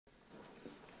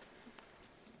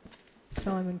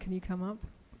Simon, can you come up?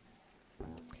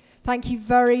 Thank you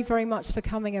very, very much for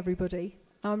coming, everybody.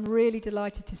 I'm really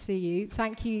delighted to see you.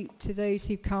 Thank you to those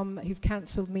who've come, who've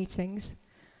cancelled meetings,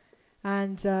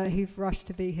 and who've rushed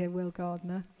to be here, Will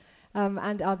Gardner,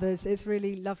 and others. It's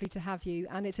really lovely to have you,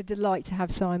 and it's a delight to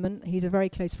have Simon. He's a very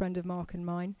close friend of Mark and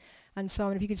mine. And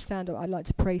Simon, if you could stand up, I'd like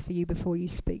to pray for you before you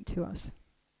speak to us.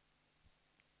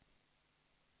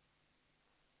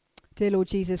 Dear Lord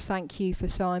Jesus, thank you for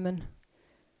Simon.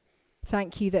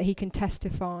 Thank you that he can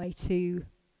testify to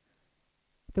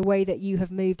the way that you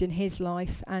have moved in his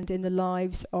life and in the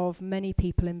lives of many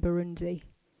people in Burundi.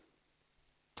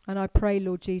 And I pray,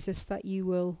 Lord Jesus, that you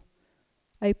will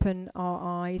open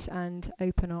our eyes and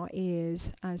open our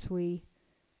ears as we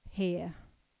hear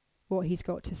what he's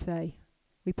got to say.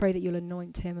 We pray that you'll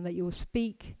anoint him and that you will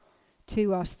speak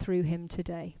to us through him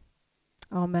today.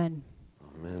 Amen.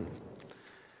 Amen.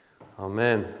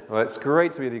 Amen. Well, it's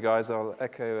great to be with you guys. I'll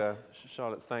echo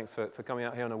Charlotte's thanks for coming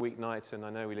out here on a weeknight, and I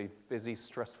know we lead busy,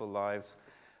 stressful lives,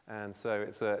 and so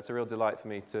it's a real delight for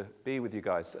me to be with you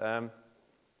guys.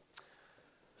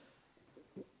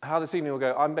 How this evening will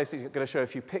go, I'm basically going to show a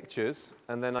few pictures,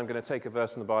 and then I'm going to take a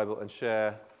verse in the Bible and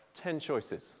share 10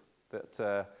 choices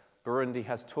that Burundi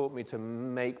has taught me to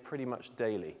make pretty much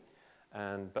daily,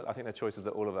 but I think they're choices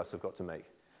that all of us have got to make.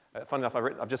 Funny enough,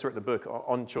 I've just written a book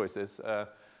on choices,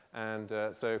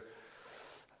 so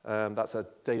that's a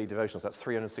daily devotional, so that's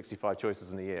 365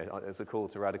 choices in a year. It's a call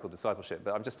to radical discipleship.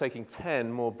 But I'm just taking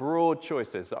 10 more broad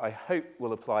choices that I hope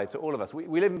will apply to all of us.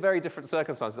 We live in very different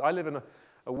circumstances. I live in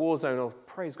a war zone, or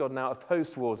praise God now, a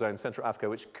post-war zone in Central Africa,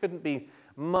 which couldn't be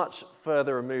much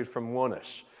further removed from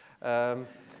Wonersh.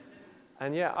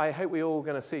 And yeah, I hope we're all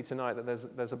going to see tonight that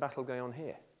there's a battle going on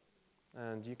here.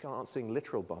 And you can't see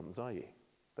literal bombs, are you?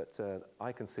 But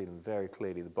I can see them very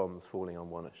clearly, the bombs falling on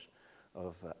Wonersh,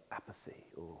 of apathy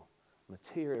or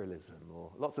materialism,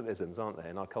 or lots of isms, aren't there,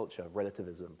 in our culture,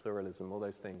 relativism, pluralism, all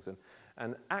those things.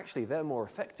 And actually, they're more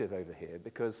effective over here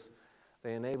because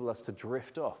they enable us to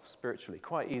drift off spiritually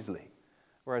quite easily.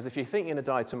 Whereas if you think you're going to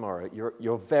die tomorrow,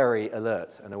 you're very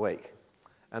alert and awake.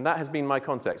 And that has been my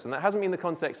context. And that hasn't been the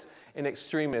context in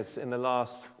extremis in the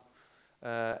last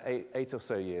eight or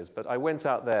so years, but I went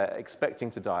out there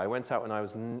expecting to die. I went out when I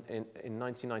was in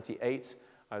 1998.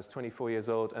 I was 24 years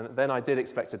old, and then I did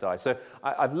expect to die. So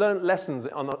I've learned lessons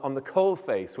on the cold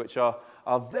face, which are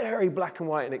very black and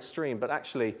white and extreme, but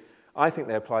actually I think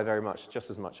they apply very much, just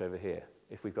as much over here,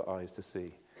 if we've got eyes to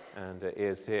see and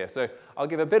ears to hear. So I'll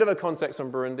give a bit of a context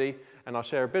on Burundi, and I'll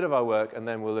share a bit of our work, and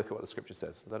then we'll look at what the scripture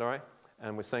says. Is that all right?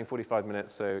 And we're saying 45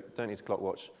 minutes, so don't need to clock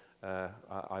watch.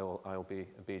 I'll be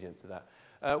obedient to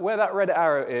that. Where that red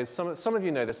arrow is, some of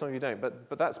you know this, some of you don't,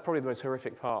 but that's probably the most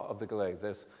horrific part of the globe.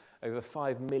 There's over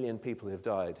 5 million people who have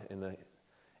died in the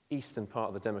eastern part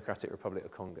of the Democratic Republic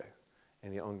of Congo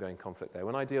in the ongoing conflict there.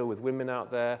 When I deal with women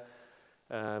out there,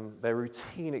 their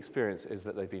routine experience is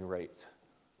that they've been raped.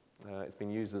 It's been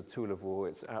used as a tool of war.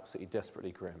 It's absolutely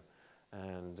desperately grim.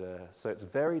 And so it's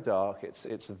very dark.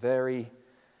 It's very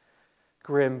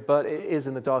grim, but it is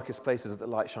in the darkest places that the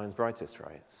light shines brightest,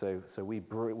 right? So we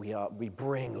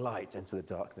bring light into the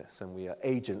darkness, and we are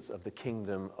agents of the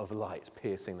kingdom of light,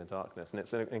 piercing the darkness. And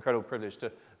it's an incredible privilege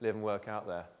to live and work out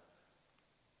there.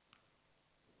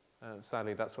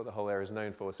 Sadly, that's what the whole area is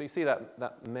known for. So you see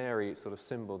that Mary sort of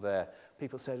symbol there.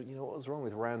 People said, what was wrong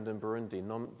with Rwanda and Burundi?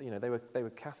 They were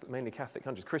Catholic, mainly Catholic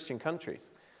countries, Christian countries.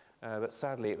 But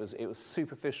sadly, it was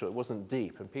superficial. It wasn't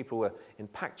deep. And people were in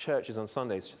packed churches on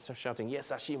Sundays shouting,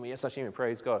 yes, Ashima,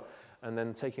 praise God, and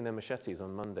then taking their machetes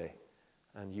on Monday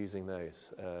and using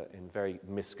those in very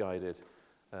misguided,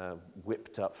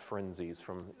 whipped-up frenzies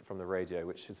from the radio,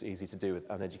 which is easy to do with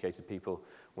uneducated people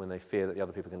when they fear that the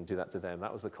other people are going to do that to them.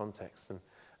 That was the context.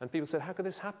 And people said, how could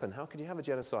this happen? How could you have a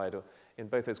genocide in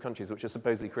both those countries, which are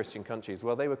supposedly Christian countries?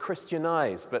 Well, they were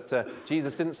Christianized, but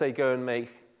Jesus didn't say go and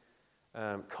make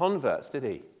converts, did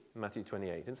he? In Matthew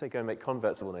 28. He didn't say go and make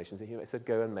converts of all nations. He said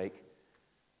go and make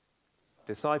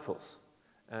disciples.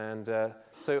 And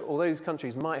so although these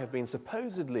countries might have been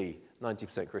supposedly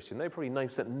 90% Christian, they were probably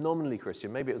 9% nominally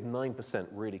Christian. Maybe it was 9%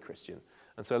 really Christian.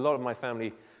 And so a lot of my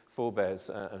family forebears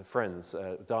and friends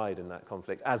died in that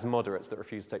conflict as moderates that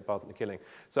refused to take part in the killing.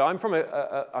 So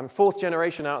I'm fourth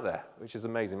generation out there, which is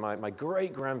amazing. My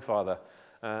great-grandfather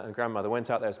and grandmother went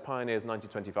out there as pioneers in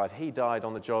 1925. He died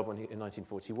on the job in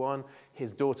 1941.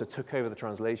 His daughter took over the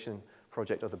translation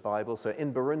project of the Bible. So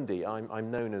in Burundi, I'm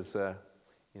known as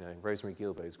Rosemary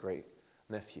Gilbo's great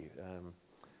nephew.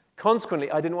 Consequently,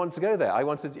 I didn't want to go there. I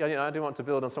didn't want to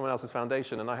build on someone else's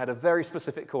foundation, and I had a very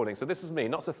specific calling. So this is me,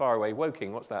 not so far away,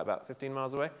 Woking. What's that, about 15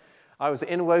 miles away? I was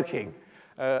in Woking,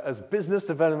 as business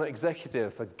development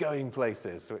executive for Going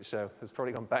Places, which has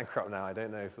probably gone bankrupt now, I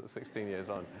don't know, for 16 years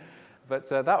on. But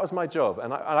that was my job,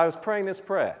 and I was praying this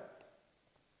prayer,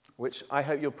 which I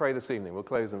hope you'll pray this evening. We'll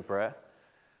close in prayer.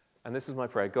 And this is my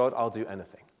prayer: God, I'll do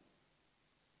anything.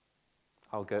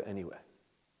 I'll go anywhere.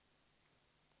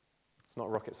 It's not a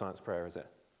rocket science prayer, is it?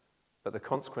 But the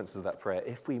consequences of that prayer,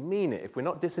 if we mean it, if we're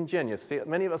not disingenuous, see,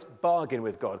 many of us bargain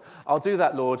with God. I'll do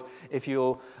that, Lord, if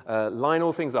you'll line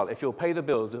all things up, if you'll pay the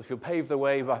bills, if you'll pave the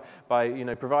way by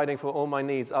providing for all my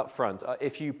needs up front,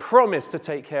 if you promise to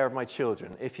take care of my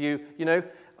children, if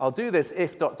I'll do this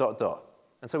if ...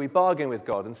 And so we bargain with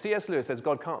God. And C.S. Lewis says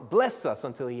God can't bless us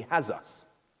until he has us.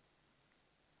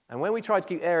 And when we try to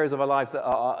keep areas of our lives that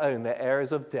are our own, they're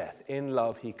areas of death. In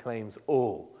love, he claims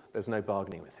all. There's no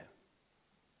bargaining with him.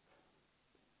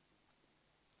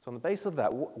 So on the basis of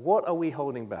that, what are we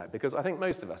holding back? Because I think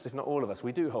most of us, if not all of us,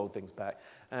 we do hold things back.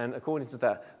 And according to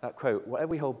that quote, whatever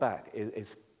we hold back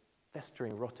is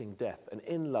festering, rotting death. And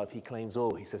in love, he claims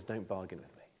all. He says, don't bargain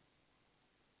with me.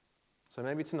 So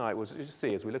maybe tonight we'll just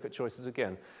see, as we look at choices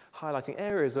again, highlighting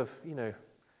areas of,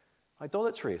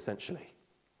 idolatry, essentially,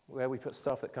 where we put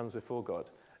stuff that comes before God,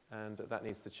 and that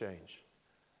needs to change.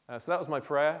 So that was my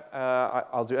prayer.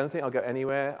 I'll do anything. I'll go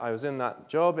anywhere. I was in that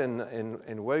job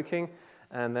in Woking,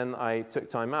 and then I took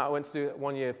time out. I went to do a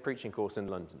one-year preaching course in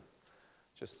London,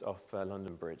 just off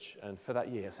London Bridge. And for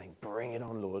that year, saying, bring it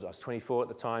on, Lord. I was 24 at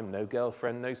the time, no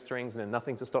girlfriend, no strings, and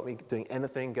nothing to stop me doing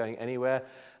anything, going anywhere.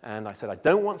 And I said, I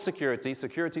don't want security.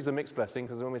 Security is a mixed blessing,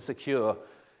 because when we're secure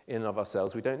in and of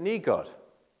ourselves, we don't need God.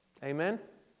 Amen?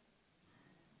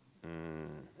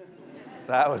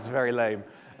 That was very lame.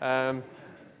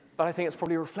 But I think it's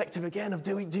probably reflective again of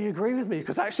do you agree with me?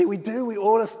 Because actually we do. We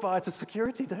all aspire to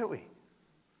security, don't we?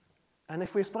 And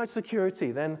if we aspire to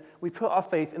security, then we put our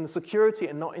faith in the security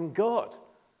and not in God.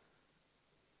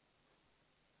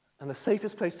 And the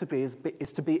safest place to be is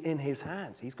to be in his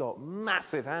hands. He's got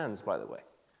massive hands, by the way.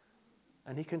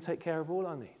 And he can take care of all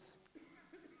our needs.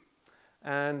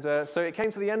 And so it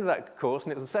came to the end of that course,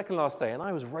 and it was the second last day, and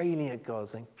I was railing at God,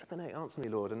 saying, flippin' heck, answer me,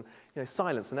 Lord. And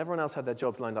silence, and everyone else had their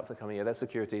jobs lined up for the coming year, their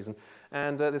securities.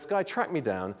 And this guy tracked me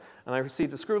down, and I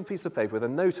received a scribbled piece of paper with a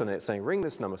note on it saying, ring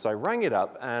this number. So I rang it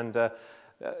up, and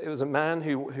it was a man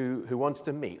who wanted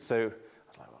to meet. So I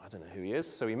was like, well, I don't know who he is.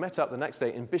 So we met up the next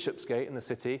day in Bishopsgate in the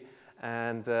city.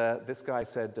 And this guy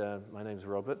said, my name's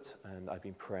Robert, and I've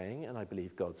been praying, and I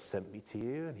believe God sent me to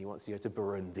you, and he wants you to go to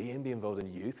Burundi and be involved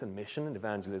in youth and mission and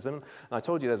evangelism. And I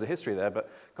told you there's a history there,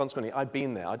 but consequently, I'd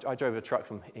been there. I drove a truck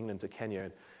from England to Kenya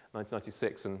in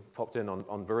 1996 and popped in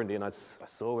on Burundi, and I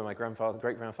saw where my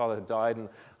great-grandfather had died, and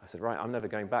I said, right, I'm never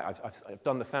going back. I've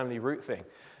done the family route thing.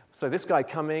 So this guy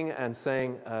coming and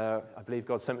saying, I believe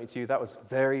God sent me to you, that was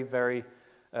very, very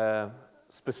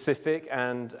specific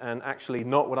and actually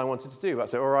not what I wanted to do. I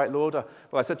said, all right, Lord.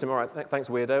 I said to him, all right, thanks,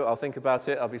 weirdo. I'll think about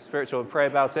it. I'll be spiritual and pray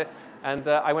about it. And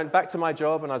I went back to my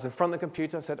job, and I was in front of the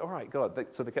computer. I said, all right, God.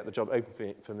 So they kept the job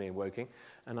open for me in Woking.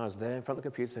 And I was there in front of the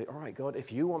computer saying, all right, God,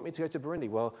 if you want me to go to Burundi,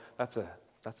 well, that's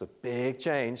a big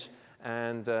change.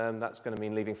 And that's going to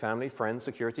mean leaving family, friends,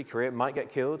 security, career. Might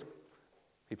get killed.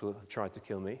 People have tried to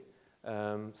kill me.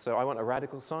 So I want a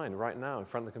radical sign right now in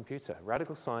front of the computer.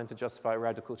 Radical sign to justify a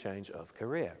radical change of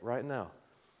career right now.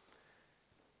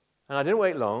 And I didn't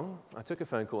wait long. I took a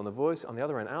phone call, and the voice on the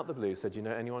other end, out the blue, said, you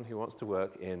know anyone who wants to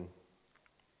work in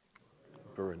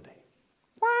Burundi?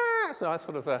 So I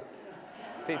sort of,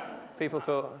 people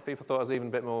thought I was even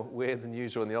a bit more weird than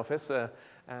usual in the office.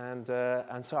 And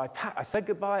so I said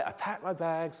goodbye, I packed my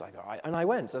bags, and I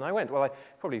went. Well,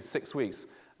 probably 6 weeks.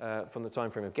 From the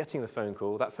time frame of getting the phone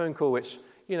call, that phone call which,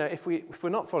 if we're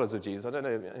not followers of Jesus, I don't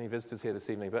know any visitors here this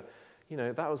evening, but,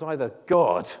 that was either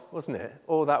God, wasn't it,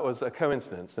 or that was a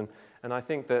coincidence. And I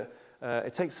think that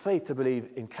it takes faith to believe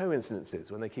in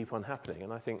coincidences when they keep on happening.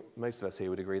 And I think most of us here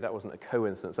would agree that wasn't a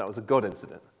coincidence, that was a God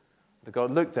incident. The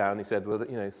God looked down and he said, well,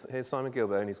 here's Simon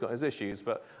Gilbert, and he's got his issues,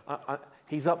 but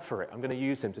he's up for it. I'm going to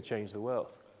use him to change the world.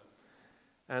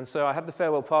 And so I had the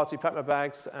farewell party, packed my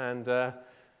bags,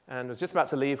 and was just about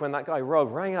to leave when that guy,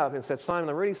 Rob, rang up and said, Simon,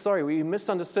 I'm really sorry. We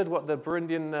misunderstood what the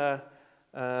Burundian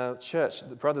church,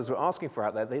 the brothers, were asking for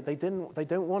out there. They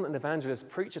don't want an evangelist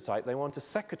preacher type. They want a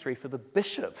secretary for the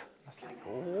bishop. I was like,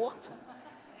 what?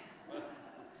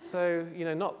 So,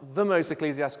 not the most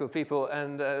ecclesiastical people,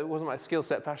 and it wasn't my skill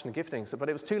set, passion, and gifting. But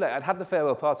it was too late. I'd had the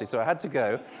farewell party, so I had to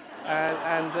go.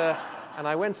 And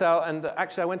I went out, and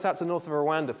actually I went out to north of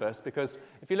Rwanda first, because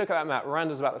if you look at that map,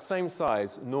 Rwanda's about the same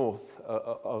size north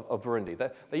of Burundi.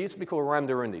 They used to be called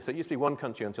Rwanda-Urundi, so it used to be one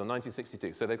country until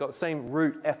 1962. So they've got the same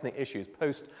root ethnic issues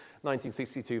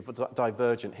post-1962,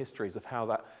 divergent histories of how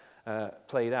that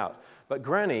played out. But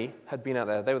Granny had been out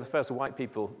there. They were the first white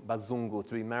people, Bazungu,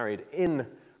 to be married in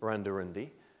Rwanda-Urundi.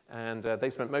 And they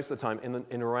spent most of the time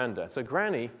in Rwanda. So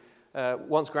Granny,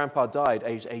 once Grandpa died,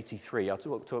 aged 83, I'll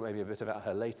talk maybe a bit about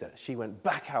her later, she went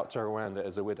back out to Rwanda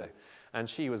as a widow. And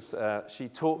she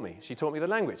taught me the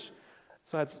language.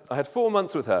 So I had 4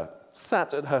 months with her,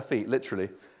 sat at her feet, literally,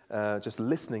 just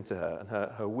listening to her and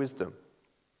her wisdom.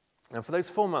 And for those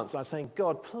 4 months, I was saying,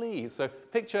 God, please. So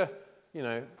picture,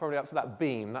 probably up to that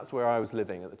beam. That's where I was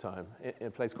living at the time, in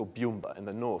a place called Byumba in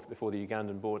the north, before the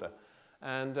Ugandan border.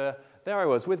 And there I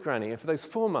was with Granny. And for those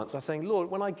 4 months, I was saying,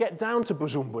 Lord, when I get down to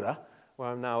Bujumbura, where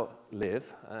I now live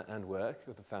and work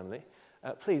with the family,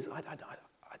 please, I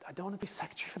don't want to be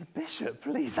secretary for the bishop.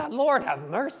 Please, Lord, have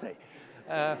mercy.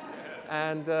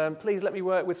 And please let me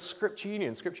work with Scripture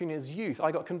Union. Scripture Union is youth.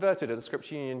 I got converted at a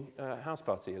Scripture Union house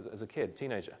party as a kid,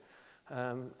 teenager.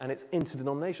 And it's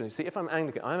interdenominational. You see, if I'm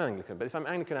Anglican, but if I'm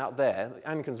Anglican out there, the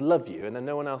Anglicans love you, and then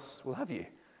no one else will have you.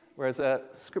 Whereas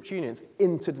Scripture Union is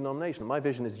interdenominational. My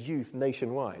vision is youth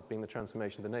nationwide, being the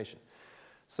transformation of the nation.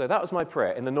 So that was my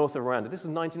prayer in the north of Rwanda. This is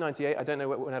 1998. I don't know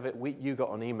whenever you got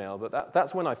on email, but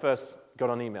that's when I first got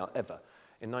on email ever,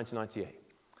 in 1998.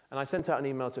 And I sent out an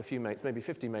email to a few mates, maybe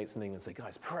 50 mates in England, and said,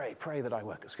 guys, pray that I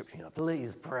work at Scripture Union.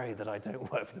 Please pray that I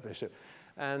don't work for the bishop.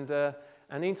 And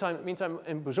meantime,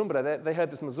 in Bujumbura, they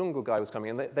heard this Mzungu guy was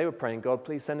coming, and they were praying, God,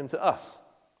 please send him to us.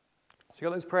 So you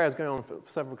got those prayers going on for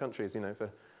several countries,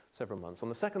 for several months. On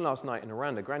the second last night in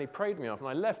Rwanda, Granny prayed me off, and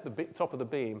I left the top of the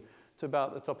beam to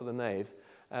about the top of the nave,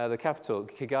 the capital,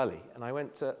 Kigali. And I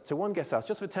went to one guest house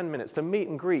just for 10 minutes to meet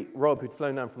and greet Rob, who'd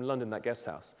flown down from London, that guest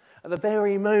house, at the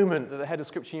very moment that the head of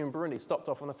Scripture Union Burundi stopped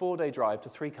off on a 4-day drive to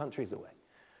 3 countries away.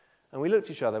 And we looked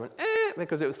at each other and went,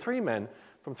 because it was 3 men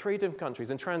from 3 different countries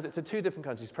in transit to 2 different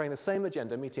countries, praying the same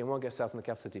agenda, meeting in one guest house in the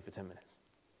capital city for 10 minutes.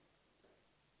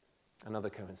 Another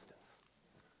coincidence.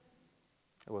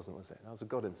 It wasn't, was it? That was a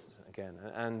God incident again.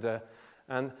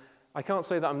 And I can't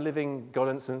say that I'm living God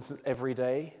incidents every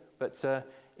day, but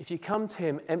if you come to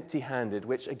him empty-handed,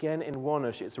 which again in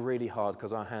Wonersh it's really hard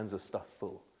because our hands are stuffed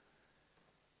full.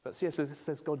 But C.S. Lewis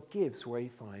says God gives where he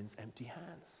finds empty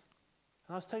hands.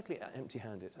 And I was totally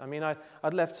empty-handed. I mean,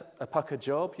 I'd left a pucker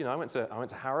job. I went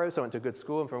to Harrow, so I went to a good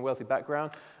school. I'm from a wealthy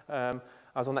background. I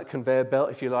was on that conveyor belt,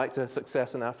 if you like, to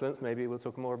success and affluence. Maybe we'll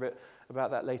talk more a bit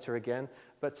about that later again.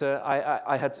 But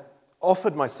I had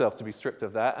offered myself to be stripped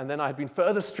of that, and then I had been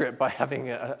further stripped by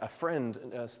having a friend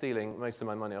stealing most of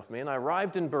my money off me. And I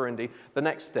arrived in Burundi the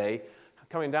next day,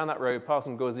 coming down that road, past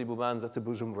Ngozi Bubanza to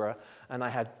Bujumbura, and I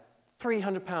had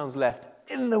 £300 left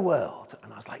in the world.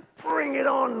 And I was like, bring it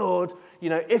on, Lord.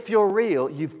 If you're real,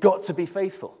 you've got to be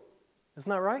faithful. Isn't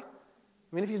that right?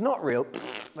 I mean, if he's not real,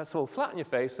 let's all flatten your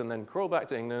face and then crawl back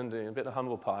to England, do a bit of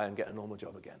humble pie and get a normal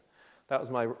job again. That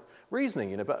was my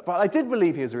reasoning, But I did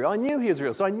believe he was real. I knew he was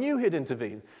real, so I knew he'd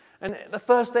intervene. And the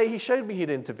first day he showed me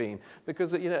he'd intervene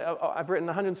because, I've written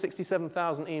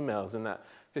 167,000 emails in that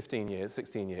 16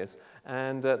 years.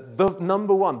 And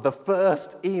the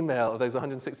first email of those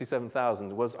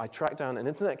 167,000 was I tracked down an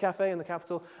internet cafe in the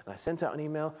capital and I sent out an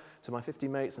email to my 50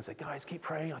 mates and said, guys, keep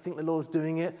praying. I think the Lord's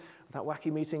doing it. That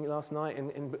wacky meeting last night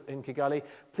in Kigali.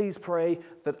 Please pray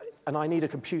and I need a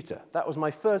computer. That was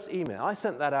my first email. I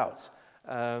sent that out.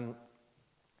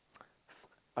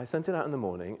 I sent it out in the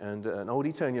morning, and an old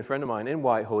Etonian friend of mine in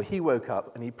Whitehall, he woke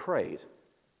up and he prayed,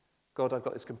 God, I've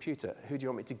got this computer. Who do you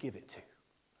want me to give it to?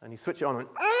 And he switched it on and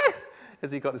went, as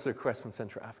he got this request from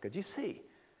Central Africa. Do you see?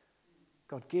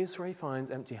 God gives where he finds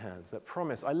empty hands. That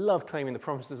promise. I love claiming the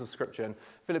promises of Scripture. And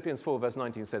Philippians 4, verse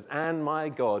 19 says, and my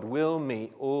God will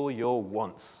meet all your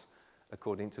wants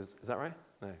according to, is that right?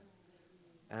 No.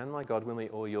 And my God will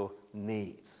meet all your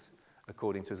needs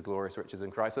according to his glorious riches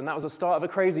in Christ. And that was the start of a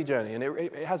crazy journey, and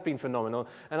it has been phenomenal.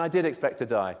 And I did expect to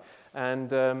die.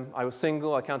 And I was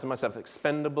single. I counted myself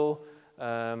expendable.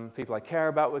 People I care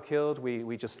about were killed.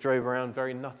 We just drove around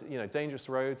very dangerous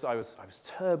roads. I was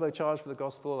turbocharged for the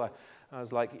gospel. I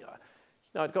was like,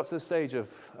 I'd got to the stage of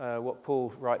what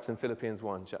Paul writes in Philippians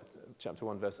 1, chapter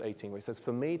 1, verse 18, where he says,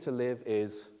 for me to live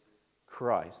is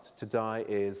Christ. To die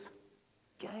is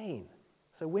gain.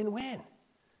 So win-win.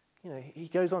 He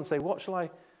goes on to say, what shall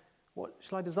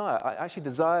I desire? I actually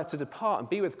desire to depart and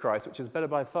be with Christ, which is better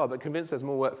by far, but convinced there's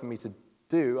more work for me to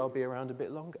do, I'll be around a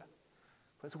bit longer.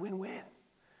 But it's a win-win.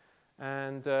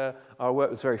 And our work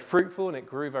was very fruitful, and it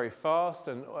grew very fast,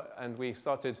 and we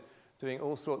started doing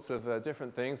all sorts of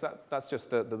different things. That's just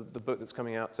the book that's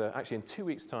coming out actually in 2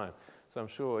 weeks' time. So I'm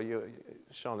sure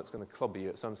Charlotte's going to clobber you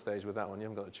at some stage with that one. You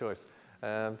haven't got a choice.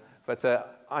 But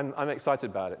I'm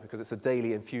excited about it because it's a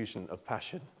daily infusion of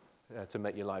passion to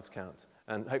make your lives count.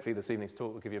 And hopefully this evening's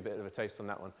talk will give you a bit of a taste on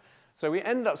that one. So we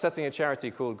ended up setting a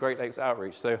charity called Great Lakes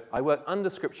Outreach. So I work under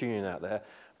Scripture Union out there,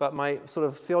 but my sort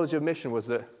of theology of mission was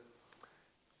that,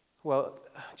 well,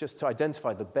 just to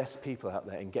identify the best people out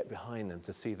there and get behind them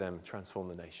to see them transform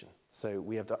the nation. So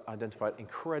we have identified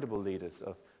incredible leaders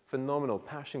of phenomenal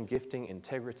passion, gifting,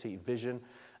 integrity, vision,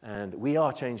 and we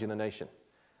are changing the nation.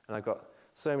 And I've got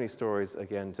so many stories,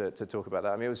 again, to talk about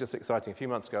that. I mean, it was just exciting. A few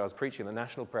months ago, I was preaching at the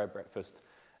National Prayer Breakfast,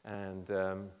 and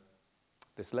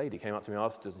this lady came up to me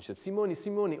afterwards and she said, Simone,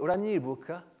 orani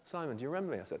buka? Simon, do you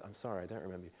remember me? I said, I'm sorry, I don't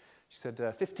remember you. She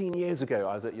said, 15 years ago,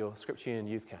 I was at your Scripture Union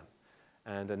youth camp,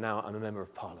 and now I'm a member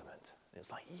of Parliament. And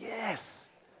it's like, yes!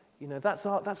 You know, that's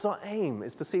our aim,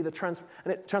 is to see the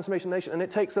transformation of the nation, and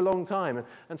it takes a long time.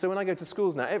 And so when I go to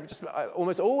schools now, I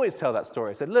almost always tell that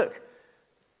story. I said, look,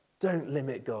 don't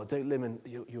limit God, don't limit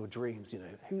your dreams. You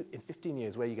know, in 15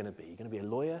 years, where are you going to be? Are you going to be a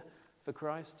lawyer for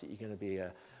Christ? Are you going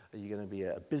to be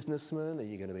a businessman? Are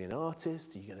you going to be an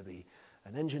artist? Are you going to be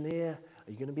an engineer?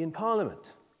 Are you going to be in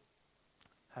Parliament?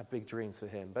 Have big dreams for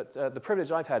him. But the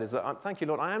privilege I've had is that, thank you,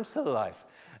 Lord, I am still alive.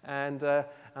 And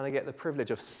I get the privilege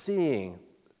of seeing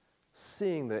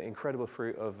the incredible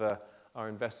fruit of our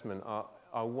investment,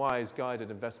 our wise,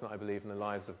 guided investment, I believe, in the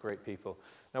lives of great people.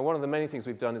 Now, one of the many things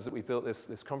we've done is that we built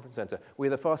this conference center. We're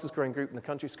the fastest growing group in the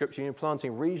country, Scripture Union,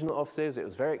 planting regional offices. It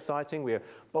was very exciting. We were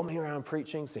bombing around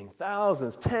preaching, seeing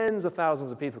thousands, tens of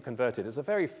thousands of people converted. It's a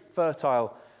very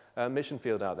fertile mission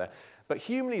field out there. But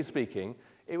humanly speaking,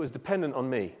 it was dependent on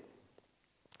me,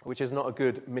 which is not a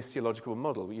good missiological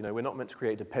model. You know, we're not meant to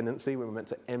create dependency. We're meant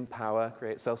to empower,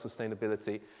 create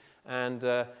self-sustainability.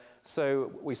 And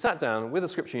so we sat down with the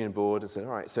Scripture Union board and said,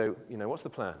 all right, so, you know, what's the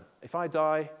plan? If I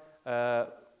die,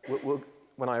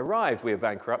 when I arrived, we were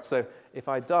bankrupt. So if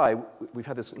I die, we've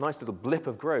had this nice little blip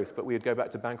of growth, but we would go back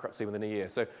to bankruptcy within a year.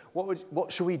 So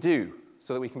what should we do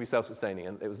so that we can be self-sustaining?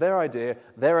 And it was their idea,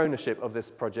 their ownership of this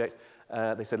project.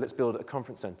 They said, let's build a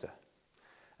conference center.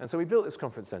 And so we built this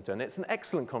conference center, and it's an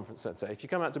excellent conference center. If you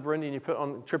come out to Burundi and you put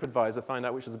on TripAdvisor, find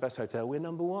out which is the best hotel, we're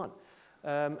number one.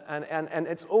 And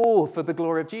it's all for the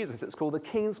glory of Jesus. It's called the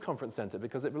King's Conference Center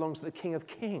because it belongs to the King of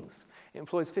Kings. It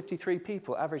employs 53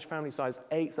 people, average family size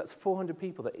 8. So that's 400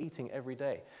 people that are eating every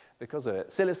day because of it.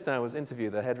 Celestin was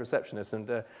interviewed, the head receptionist,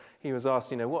 and he was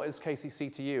asked, you know, what is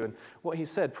KCC to you? And what he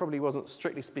said probably wasn't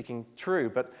strictly speaking true,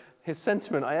 but his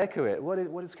sentiment, I echo it. What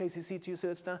is KCC to you,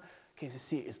 Celestin?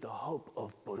 KCC is the hope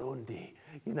of Burundi.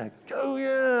 You know, oh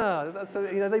yeah,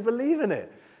 you know, they believe in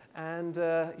it. And,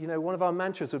 you know, one of our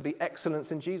mantras would be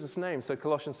excellence in Jesus' name. So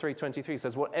Colossians 3:23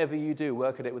 says, whatever you do,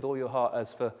 work at it with all your heart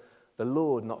as for the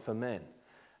Lord, not for men.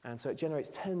 And so it generates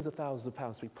tens of thousands of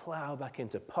pounds. We plow back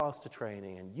into pastor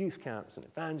training and youth camps and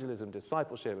evangelism,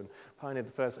 discipleship, and pioneered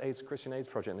the first Christian AIDS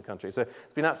project in the country. So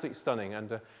it's been absolutely stunning.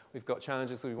 And we've got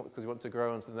challenges because we want to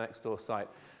grow onto the next door site.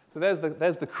 So there's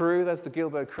the crew, there's the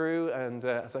Gilbo crew, and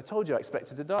as I told you, I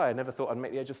expected to die. I never thought I'd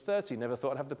make the age of 30, never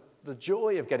thought I'd have the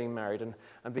joy of getting married and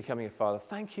becoming a father.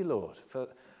 Thank you, Lord, for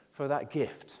that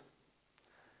gift.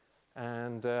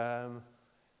 And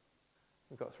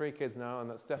we've got 3 kids now, and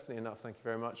that's definitely enough, thank you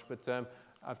very much. But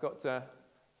I've got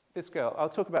this girl, I'll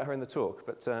talk about her in the talk,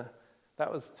 but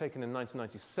that was taken in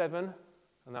 1997,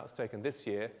 and that was taken this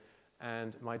year.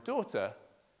 And my daughter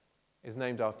is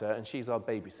named after her, and she's our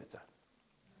babysitter.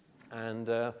 And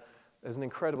there's an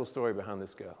incredible story behind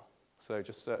this girl. So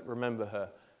just remember her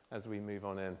as we move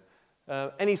on in.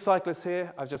 Any cyclists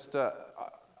here? We've just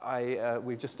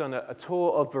done a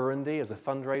tour of Burundi as a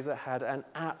fundraiser, had an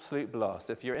absolute blast.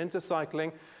 If you're into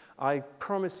cycling, I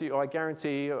promise you, or I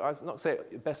guarantee you, I'll not say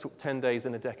best 10 days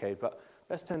in a decade, but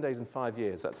best 10 days in 5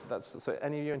 years. So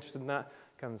any of you interested in that?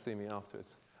 Come and see me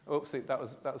afterwards. Oopsie, that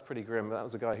was pretty grim. That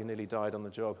was a guy who nearly died on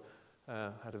the job.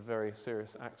 Had a very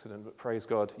serious accident, but praise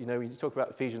God. You know, you talk about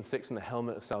Ephesians 6 and the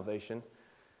helmet of salvation.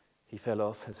 He fell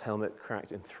off, his helmet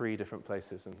cracked in 3 different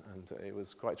places, and it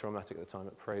was quite traumatic at the time,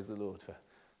 but praise the Lord for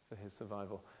his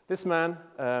survival. This man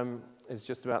is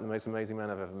just about the most amazing man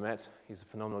I've ever met. He's a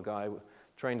phenomenal guy,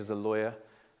 trained as a lawyer,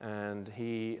 and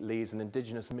he leads an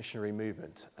indigenous missionary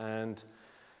movement. And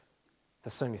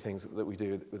there's so many things that we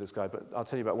do with this guy, but I'll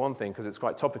tell you about one thing because it's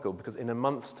quite topical, because in a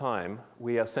month's time,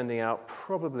 we are sending out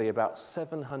probably about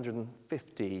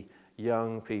 750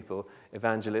 young people,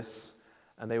 evangelists,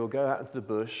 and they will go out into the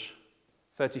bush,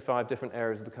 35 different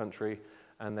areas of the country,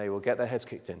 and they will get their heads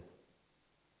kicked in.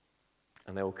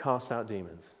 And they will cast out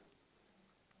demons,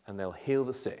 and they'll heal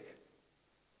the sick,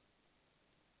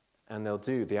 and they'll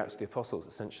do the Acts of the Apostles,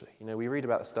 essentially. You know, we read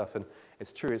about this stuff, and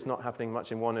it's true, it's not happening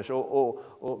much in Monash, or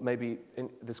maybe in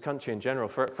this country in general,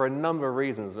 for a number of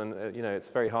reasons. And, you know, it's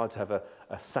very hard to have a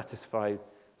satisfying,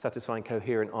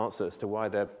 coherent answer as to why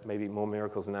there may be more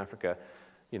miracles in Africa.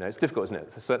 it's difficult, isn't it?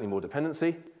 There's certainly more dependency.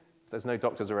 If there's no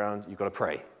doctors around, you've got to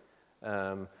pray.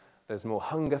 There's more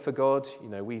hunger for God.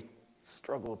 We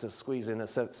struggle to squeeze in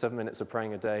 7 minutes of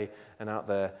praying a day, and out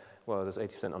there, well, there's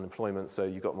 80% unemployment, so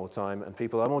you've got more time, and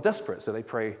people are more desperate, so they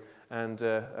pray, and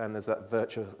there's that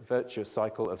virtuous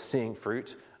cycle of seeing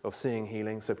fruit, of seeing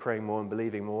healing, so praying more and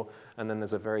believing more, and then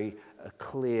there's a very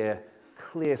clear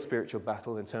spiritual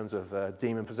battle in terms of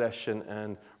demon possession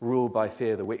and rule by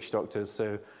fear, the witch doctors,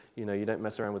 so you don't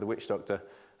mess around with a witch doctor.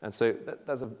 And so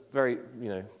that's a very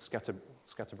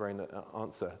scatterbrained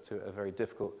answer to a very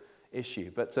difficult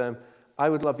issue. But I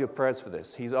would love your prayers for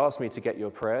this. He's asked me to get your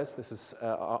prayers. This is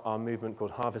our movement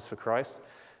called Harvest for Christ.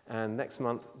 And next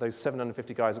month, those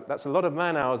 750 guys, that's a lot of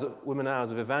women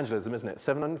hours of evangelism, isn't it?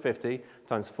 750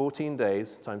 times 14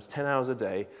 days times 10 hours a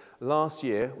day. Last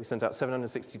year, we sent out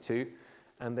 762,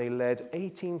 and they led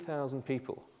 18,000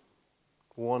 people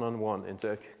one-on-one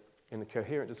in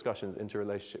coherent discussions into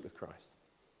relationship with Christ.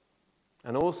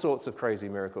 And all sorts of crazy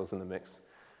miracles in the mix.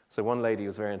 So one lady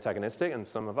was very antagonistic, and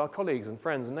some of our colleagues and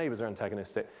friends and neighbors are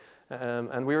antagonistic.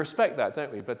 And we respect that,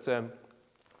 don't we? But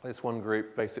this one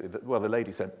group, basically, the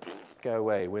lady said, go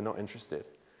away, we're not interested.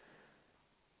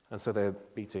 And so they're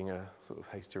beating a sort of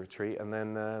hasty retreat. And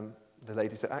then the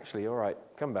lady said, actually, all right,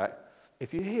 come back.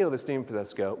 If you heal this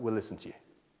demon-possessed girl, we'll listen to you.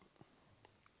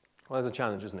 Well, there's a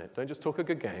challenge, isn't it? Don't just talk a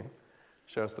good game.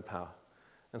 Show us the power.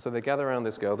 And so they gather around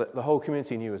this girl that the whole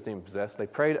community knew was demon-possessed. They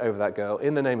prayed over that girl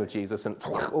in the name of Jesus, and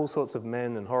all sorts of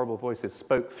men and horrible voices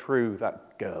spoke through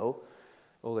that girl,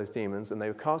 all those demons, and they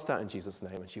were cast out in Jesus'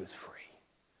 name, and she was free.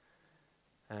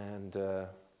 And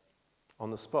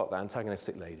on the spot, that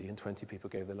antagonistic lady and 20 people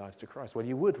gave their lives to Christ. Well,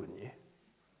 you would, wouldn't you?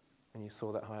 When you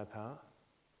saw that higher power.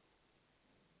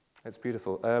 It's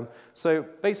beautiful. So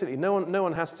basically, no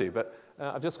one has to, but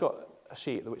I've just got a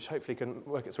sheet which hopefully can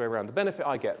work its way around. The benefit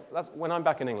I get, that's when I'm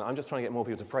back in England, I'm just trying to get more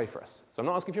people to pray for us. So I'm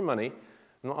not asking for your money.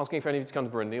 I'm not asking for any of you to come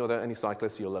to Burundi, although any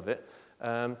cyclists, you'll love it.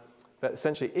 But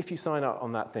essentially, if you sign up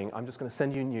on that thing, I'm just going to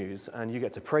send you news, and you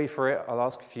get to pray for it. I'll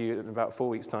ask for you in about 4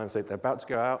 weeks' time, say they're about to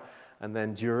go out, and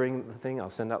then during the thing, I'll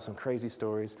send out some crazy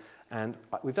stories. And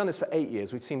we've done this for 8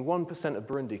 years. We've seen 1% of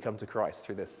Burundi come to Christ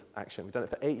through this action. We've done it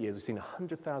for 8 years. We've seen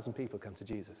 100,000 people come to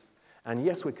Jesus. And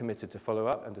yes, we're committed to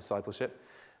follow-up and discipleship.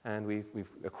 And we've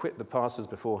equipped the pastors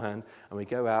beforehand, and we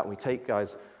go out and we take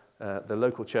guys, the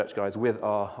local church guys, with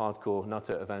our hardcore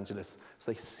nutter evangelists,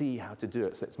 so they see how to do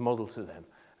it, so it's modeled to them,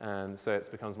 and so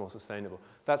it becomes more sustainable.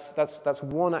 That's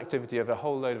one activity of a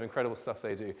whole load of incredible stuff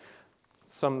they do.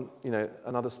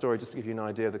 Another story, just to give you an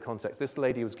idea of the context. This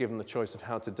lady was given the choice of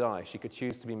how to die. She could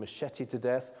choose to be macheted to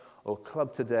death, or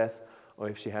clubbed to death, or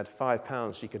if she had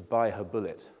 £5, she could buy her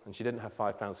bullet. And she didn't have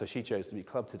 £5, so she chose to be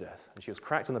clubbed to death. And she was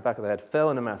cracked on the back of the head, fell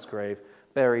in a mass grave,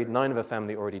 buried, 9 of her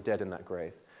family already dead in that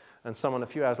grave. And someone a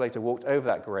few hours later walked over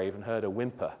that grave and heard a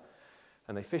whimper.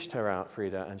 And they fished her out,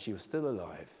 Frida, and she was still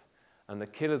alive. And the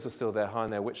killers were still there, high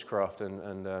in their witchcraft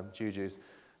and jujus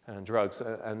and drugs.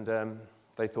 And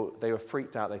they were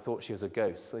freaked out. They thought she was a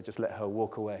ghost. So they just let her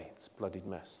walk away. It's a bloodied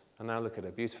mess. And now look at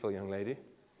her, beautiful young lady.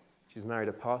 She's married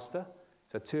a pastor.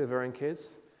 She's had 2 of her own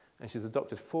kids, and she's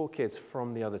adopted 4 kids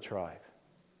from the other tribe.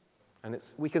 And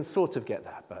we can sort of get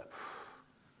that, but,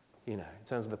 in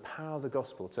terms of the power of the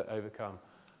gospel to overcome,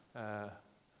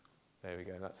 there we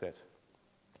go, that's it.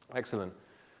 Excellent.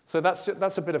 So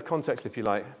that's a bit of context, if you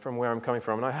like, from where I'm coming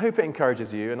from, and I hope it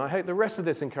encourages you, and I hope the rest of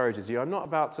this encourages you. I'm not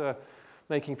about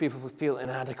making people feel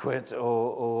inadequate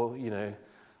or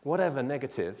whatever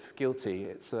negative, guilty.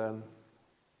 It's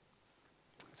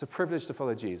a privilege to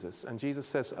follow Jesus, and Jesus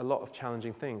says a lot of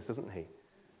challenging things, doesn't he?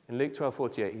 In Luke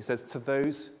 12:48, he says, to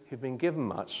those who've been given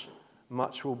much,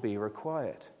 much will be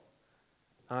required.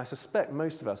 And I suspect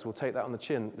most of us will take that on the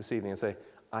chin this evening and say,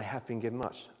 I have been given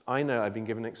much. I know I've been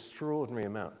given an extraordinary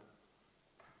amount,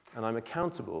 and I'm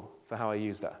accountable for how I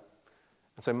use that.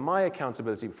 And so my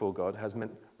accountability before God has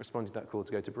meant responding to that call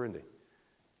to go to Burundi.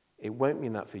 It won't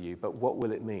mean that for you, but what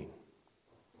will it mean?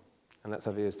 And let's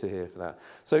have ears to hear for that.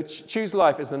 So Choose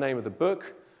Life is the name of the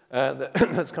book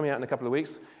that's coming out in a couple of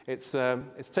weeks. It's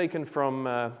taken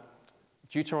from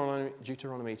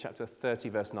Deuteronomy chapter 30,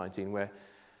 verse 19, where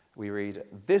we read,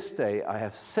 this day I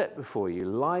have set before you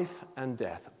life and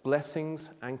death,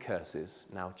 blessings and curses.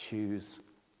 Now choose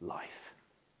life.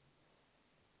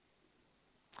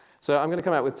 So I'm going to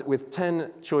come out with 10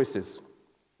 choices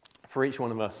for each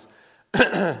one of us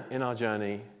in our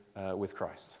journey with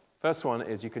Christ. First one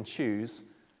is you can choose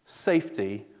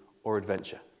safety or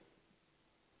adventure.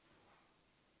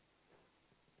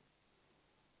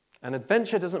 And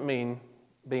adventure doesn't mean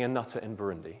being a nutter in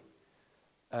Burundi,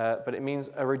 but it means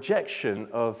a rejection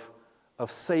of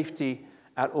safety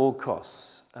at all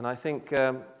costs. And I think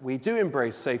we do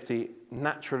embrace safety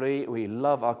naturally. We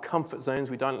love our comfort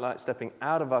zones. We don't like stepping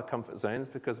out of our comfort zones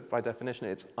because by definition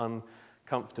it's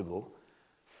uncomfortable.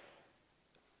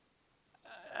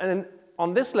 And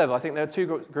on this level, I think there are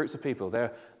two groups of people. There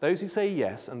are those who say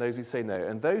yes and those who say no.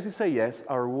 And those who say yes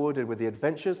are rewarded with the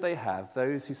adventures they have.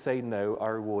 Those who say no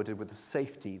are rewarded with the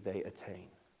safety they attain.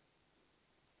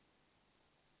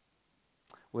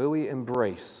 Will we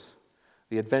embrace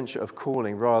the adventure of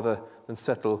calling rather than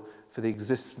settle for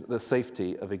the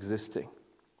safety of existing?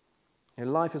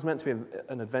 Life is meant to be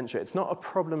an adventure. It's not a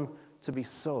problem to be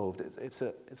solved. It's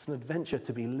an adventure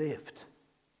to be lived.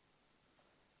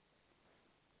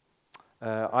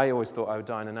 I always thought I would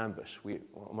die in an ambush.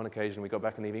 On one occasion, we got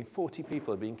back in the evening, 40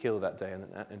 people had been killed that day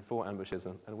in 4 ambushes,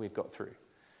 and we'd got through.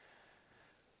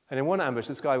 And in one ambush,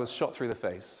 this guy was shot through the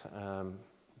face.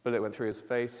 Bullet went through his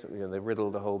face. They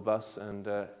riddled the whole bus, and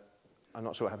I'm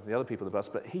not sure what happened to the other people on the bus,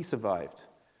 but he survived.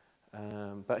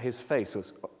 But his face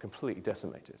was completely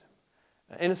decimated.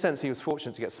 In a sense, he was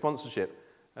fortunate to get sponsorship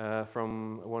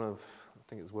from one of, I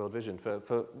think it was World Vision,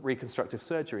 for reconstructive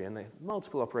surgery, and they had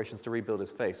multiple operations to rebuild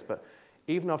his face. But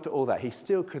even after all that, he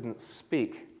still couldn't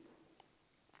speak.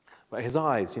 But his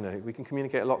eyes, we can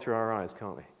communicate a lot through our eyes,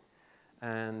 can't we?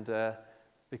 And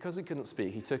because he couldn't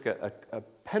speak, he took a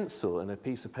pencil and a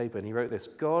piece of paper and he wrote this: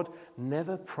 "God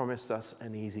never promised us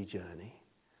an easy journey,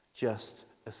 just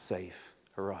a safe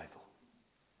arrival."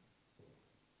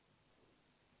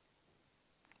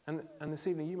 And this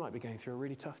evening you might be going through a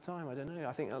really tough time. I don't know.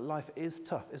 I think life is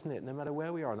tough, isn't it? No matter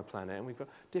where we are on the planet, and we've got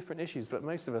different issues, but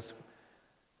most of us,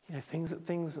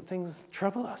 things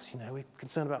trouble us. We're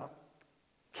concerned about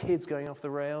kids going off the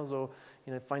rails, or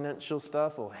financial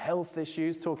stuff, or health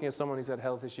issues. Talking as someone who's had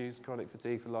health issues, chronic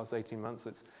fatigue for the last 18 months,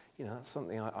 that's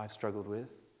something I've struggled with.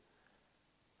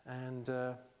 And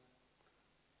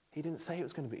he didn't say it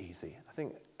was going to be easy. I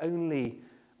think only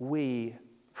we,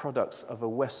 products of a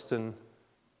Western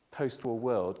post-war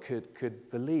world,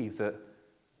 could believe that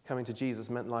coming to Jesus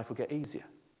meant life would get easier.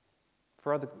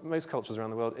 For most cultures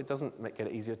around the world, it doesn't get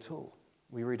it easier at all.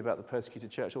 We read about the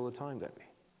persecuted church all the time, don't we?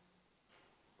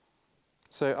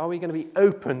 So are we going to be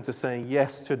open to saying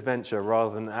yes to adventure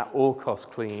rather than at all costs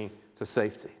clinging to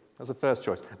safety? That's the first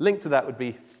choice. Linked to that would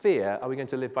be fear. Are we going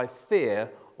to live by fear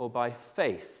or by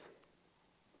faith?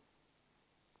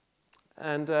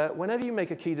 And whenever you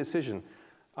make a key decision,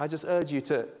 I just urge you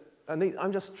to, and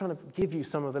I'm just trying to give you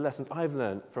some of the lessons I've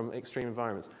learned from extreme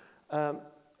environments.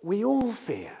 We all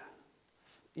fear.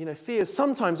 Fears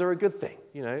sometimes are a good thing.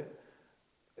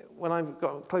 When I've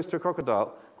got close to a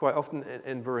crocodile, quite often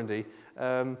in Burundi,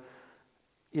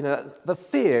 the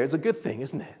fear is a good thing,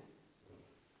 isn't it?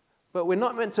 But we're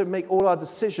not meant to make all our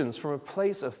decisions from a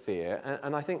place of fear.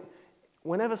 And I think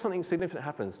whenever something significant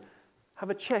happens, have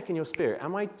a check in your spirit.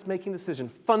 Am I making a decision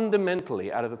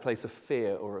fundamentally out of a place of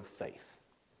fear or of faith?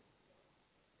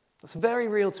 It's very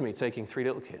real to me, taking 3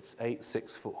 little kids, 8,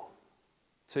 6, 4,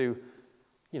 to,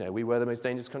 we were the most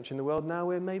dangerous country in the world. Now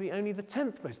we're maybe only the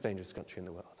 10th most dangerous country in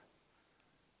the world.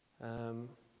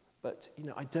 But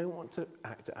I don't want to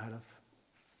act out of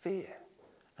fear.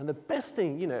 And the best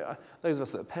thing, those of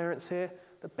us that are parents here,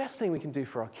 the best thing we can do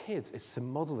for our kids is to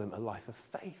model them a life of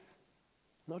faith,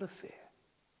 not of fear.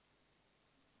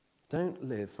 Don't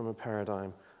live from a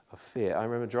paradigm of fear. I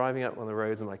remember driving up on the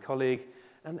roads with my colleague,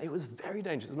 and it was very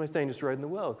dangerous. It was the most dangerous road in the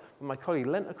world. And my colleague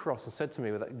leant across and said to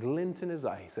me with that glint in his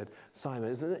eye, he said,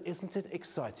 "Simon, isn't it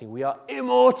exciting? We are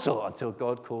immortal until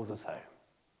God calls us home."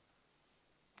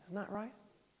 Isn't that right?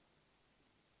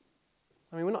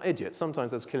 I mean, we're not idiots. Sometimes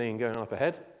there's killing and going on up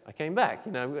ahead. I came back.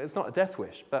 It's not a death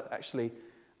wish. But actually,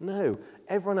 no.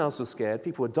 Everyone else was scared.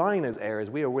 People were dying in those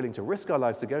areas. We were willing to risk our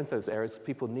lives to go into those areas.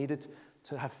 People needed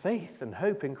to have faith and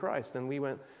hope in Christ. And we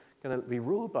weren't going to be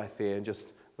ruled by fear and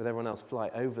just, with everyone else, fly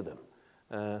over them.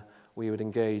 We would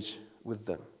engage with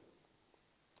them.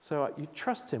 So you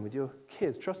trust him with your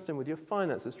kids. Trust him with your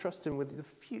finances. Trust him with the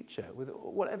future, with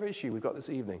whatever issue we've got this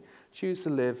evening. Choose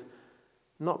to live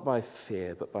not by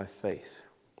fear, but by faith.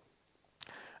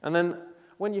 And then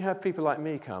when you have people like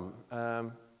me come,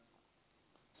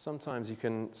 sometimes you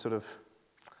can sort of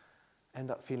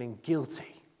end up feeling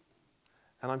guilty.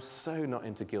 And I'm so not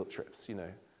into guilt trips,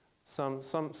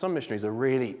 Some missionaries are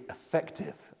really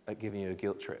effective at giving you a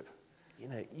guilt trip.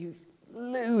 You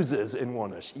losers in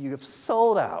Wonersh, you have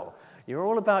sold out. You're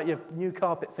all about your new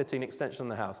carpet fitting extension on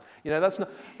the house.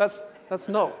 That's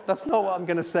not what I'm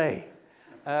going to say.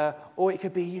 Or it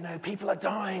could be, people are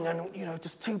dying and,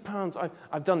 just £2.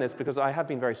 I've done this because I have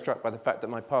been very struck by the fact that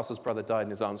my pastor's brother died in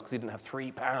his arms because he didn't have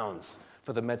 £3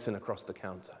 for the medicine across the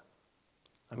counter.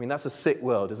 I mean, that's a sick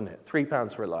world, isn't it?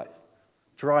 £3 for a life.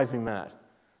 Drives me mad.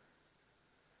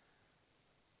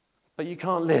 But you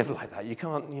can't live like that. You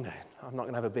can't, I'm not going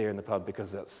to have a beer in the pub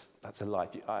because that's a life.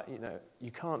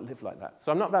 You can't live like that.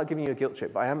 So I'm not about giving you a guilt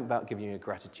trip, but I am about giving you a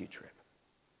gratitude trip.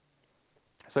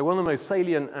 So one of the most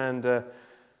salient and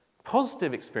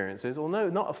positive experiences, although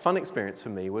not a fun experience for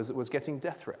me, was getting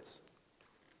death threats.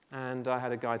 And I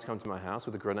had a guy to come to my house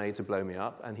with a grenade to blow me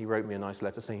up, and he wrote me a nice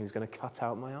letter saying he was going to cut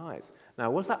out my eyes.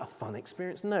 Now, was that a fun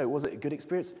experience? No. Was it a good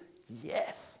experience?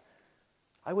 Yes.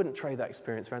 I wouldn't trade that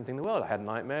experience for anything in the world. I had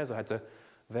nightmares. I had to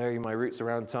vary my routes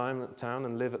around town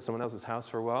and live at someone else's house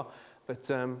for a while. But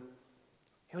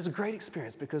it was a great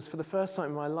experience because for the first time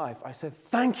in my life, I said,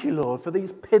 thank you, Lord, for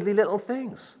these piddly little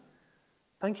things.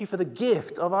 Thank you for the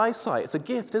gift of eyesight. It's a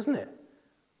gift, isn't it?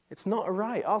 It's not a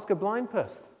right. Ask a blind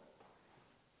person.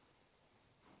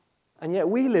 And yet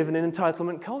we live in an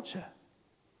entitlement culture.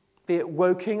 Be it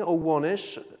Woking or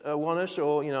Wannish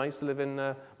or, I used to live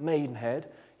in Maidenhead.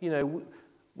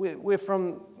 We're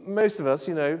from, most of us,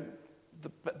 the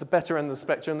better end of the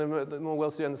spectrum, the more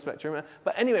wealthy end of the spectrum.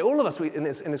 But anyway, all of us in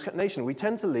this nation, we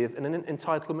tend to live in an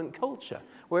entitlement culture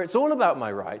where it's all about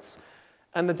my rights.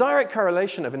 And the direct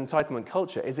correlation of entitlement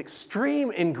culture is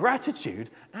extreme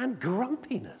ingratitude and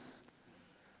grumpiness.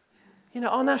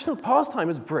 Our national pastime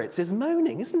as Brits is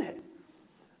moaning, isn't it?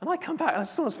 And I come back and I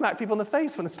just want to smack people in the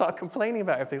face when they start complaining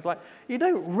about everything. It's like, you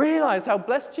don't realize how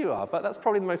blessed you are. But that's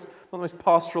probably one of the most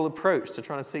pastoral approach to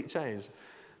trying to seek change.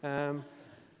 But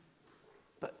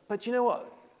you know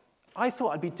what? I thought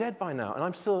I'd be dead by now, and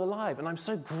I'm still alive. And I'm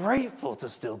so grateful to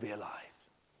still be alive.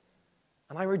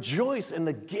 And I rejoice in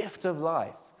the gift of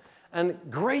life. And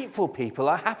grateful people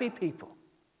are happy people.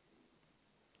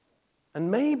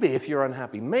 And maybe if you're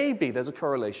unhappy, maybe there's a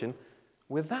correlation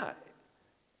with that,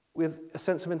 with a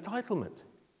sense of entitlement.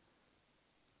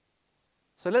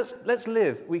 So let's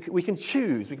live. We can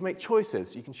choose. We can make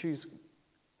choices. You can choose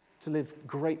to live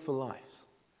grateful lives.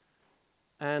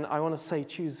 And I want to say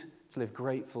choose to live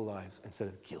grateful lives instead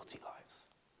of guilty lives.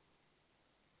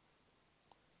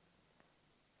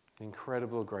 The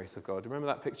incredible grace of God. Remember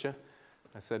that picture?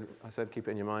 I said keep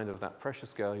it in your mind of that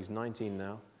precious girl who's 19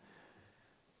 now.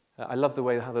 I love the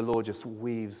way how the Lord just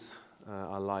weaves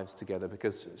our lives together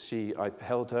because I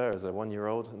held her as a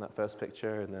 1-year-old in that first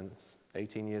picture, and then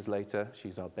 18 years later,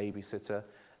 she's our babysitter.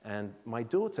 And my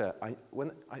daughter, I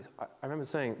remember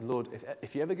saying, Lord,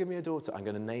 if you ever give me a daughter, I'm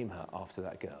going to name her after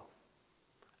that girl.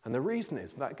 And the reason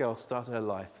is that girl started her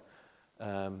life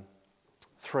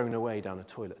thrown away down a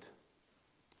toilet.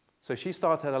 So she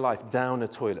started her life down a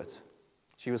toilet.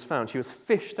 She was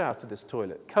fished out of this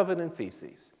toilet, covered in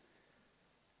feces.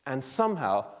 And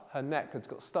somehow her neck had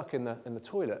got stuck in the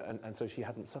toilet, and so she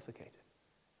hadn't suffocated.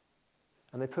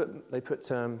 And they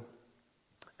put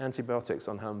antibiotics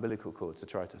on her umbilical cord to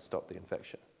try to stop the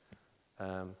infection.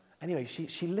 Anyway,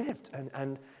 she lived,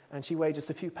 and she weighed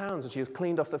just a few pounds, and she was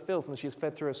cleaned off the filth, and she was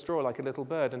fed through a straw like a little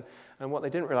bird. And what they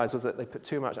didn't realize was that they put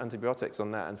too much antibiotics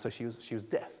on that, and so she was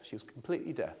deaf. She was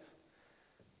completely deaf.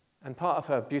 And part of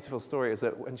her beautiful story is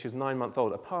that when she was 9 months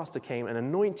old, a pastor came and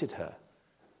anointed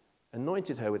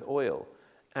her with oil.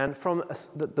 And from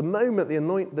the moment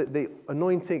the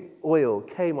anointing oil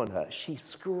came on her, she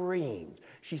screamed.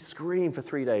 She screamed for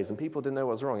 3 days, and people didn't know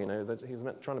what was wrong. That he was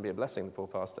trying to be a blessing, the poor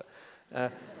pastor.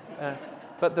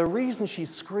 But the reason she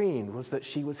screamed was that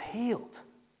she was healed.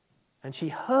 And she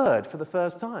heard for the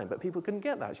first time, but people couldn't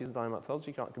get that. She's 9 months old,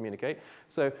 she can't communicate.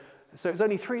 So it was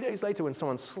only 3 days later when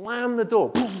someone slammed the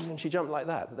door, and she jumped like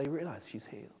that they realized she's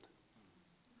healed.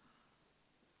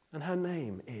 And her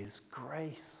name is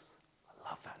Grace. I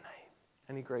love that name.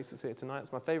 Any Graces here tonight?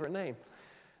 It's my favorite name.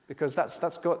 Because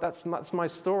that's my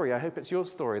story. I hope it's your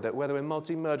story, that whether we're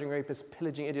multi-murdering rapists,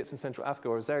 pillaging idiots in Central Africa,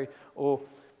 or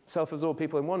self-absorbed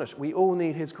people in Wannish, we all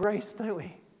need his grace, don't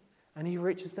we? And he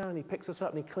reaches down, he picks us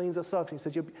up, and he cleans us up. And he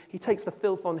says, he takes the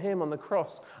filth on him on the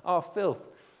cross, our filth,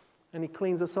 and he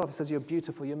cleans us off. He says, you're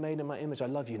beautiful, you're made in my image, I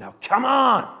love you. Now, come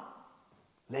on!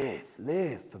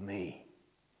 Live for me.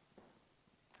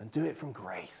 And do it from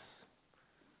grace,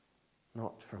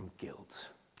 not from guilt.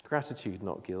 Gratitude,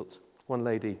 not guilt. One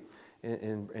lady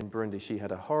in Burundi, she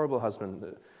had a horrible husband.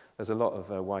 There's a lot of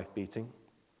wife beating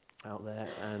out there,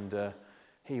 and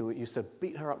he used to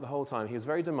beat her up the whole time. He was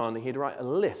very demanding. He'd write a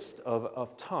list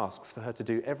of tasks for her to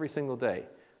do every single day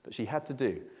that she had to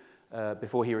do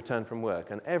before he returned from work.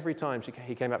 And every time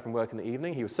he came back from work in the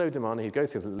evening, he was so demanding, he'd go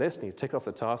through the list and he'd tick off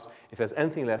the tasks. If there's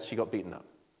anything less, she got beaten up.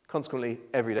 Consequently,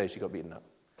 every day she got beaten up.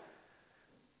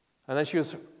 And then she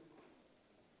was,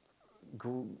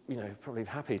 probably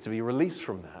happy to be released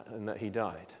from that and that he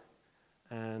died.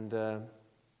 And a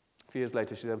few years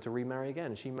later, she was able to remarry again.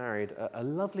 And she married a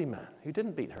lovely man who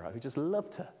didn't beat her up, who just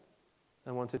loved her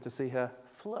and wanted to see her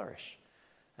flourish.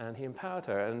 And he empowered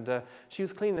her. And she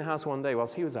was cleaning the house one day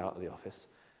whilst he was out of the office.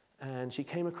 And she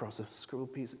came across a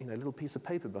scribbled piece, little piece of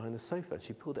paper behind the sofa.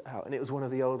 She pulled it out, and it was one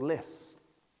of the old lists.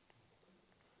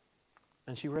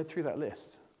 And she read through that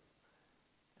list.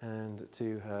 And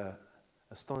to her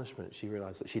astonishment, she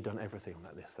realized that she'd done everything on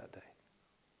that list that day.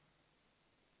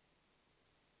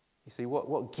 You see,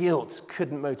 what guilt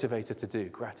couldn't motivate her to do,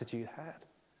 gratitude had.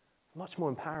 Much more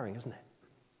empowering, isn't it?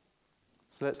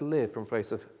 So let's live from a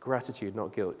place of gratitude,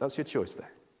 not guilt. That's your choice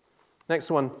there.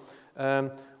 Next one,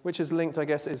 which is linked, I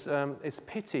guess, is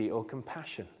pity or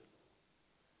compassion.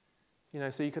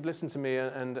 So you could listen to me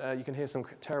and you can hear some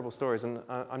terrible stories, and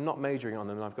I'm not majoring on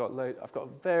them. And I've got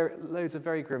loads of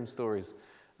very grim stories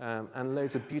and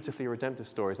loads of beautifully redemptive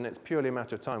stories, and it's purely a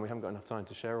matter of time. We haven't got enough time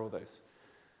to share all those.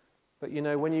 But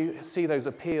when you see those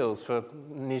appeals for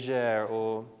Niger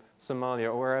or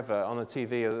Somalia or wherever on the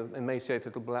TV, or emaciated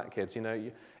little black kids,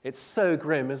 it's so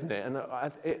grim, isn't it?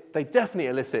 And they definitely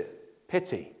elicit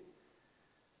pity.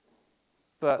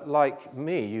 But like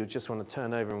me, you just want to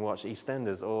turn over and watch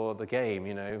EastEnders or The Game,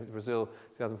 Brazil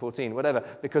 2014, whatever,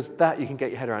 because that you can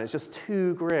get your head around. It's just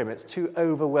too grim. It's too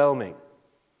overwhelming.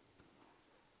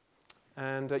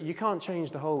 And you can't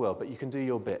change the whole world, but you can do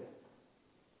your bit.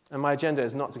 And my agenda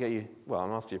is not to get you,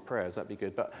 I'm asking your prayers, that'd be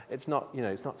good, but it's not,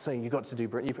 it's not saying you've got to do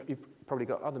Britain. You've probably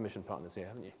got other mission partners here,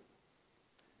 haven't you?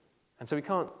 And so we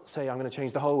can't say, I'm going to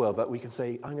change the whole world, but we can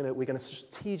say, we're going to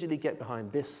strategically get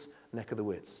behind this neck of the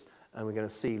woods, and we're going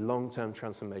to see long-term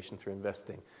transformation through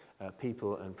investing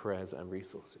people and prayers and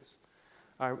resources.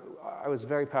 I was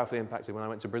very powerfully impacted when I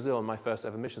went to Brazil on my first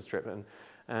ever missions trip,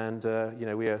 and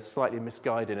we were slightly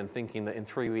misguided in thinking that in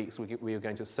 3 weeks we were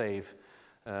going to save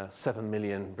 7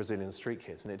 million Brazilian street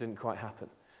kids, and it didn't quite happen.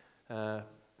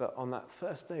 But on that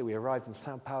first day, we arrived in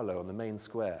Sao Paulo on the main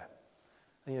square.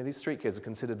 And, these street kids are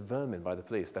considered vermin by the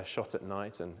police. They're shot at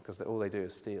night, and because all they do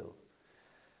is steal.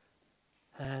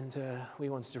 And we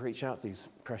wanted to reach out to these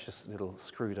precious little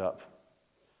screwed up,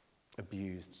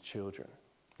 abused children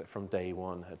that from day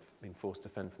one had been forced to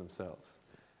fend for themselves.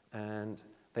 And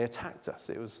they attacked us.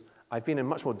 I've been in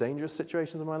much more dangerous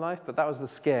situations in my life, but that was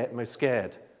the most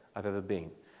scared I've ever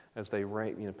been, as they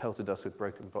pelted us with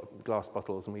broken glass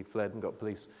bottles, and we fled and got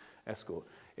police escort.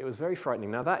 It was very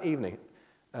frightening. Now that evening,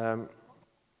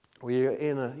 we were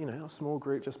in a small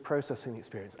group just processing the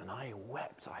experience, and I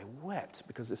wept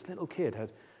because this little kid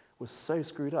was so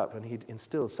screwed up, and he'd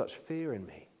instilled such fear in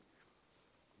me.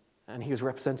 And he was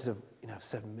representative of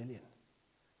 7 million.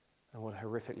 And what a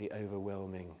horrifically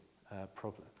overwhelming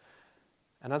problem.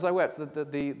 And as I wept,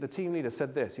 the team leader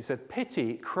said this. He said,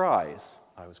 "Pity cries,"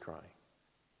 I was crying,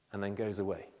 "and then goes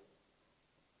away.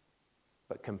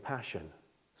 But compassion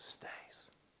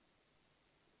stays."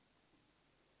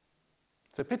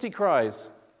 So pity cries,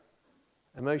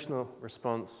 emotional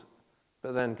response,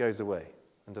 but then goes away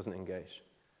and doesn't engage.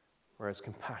 Whereas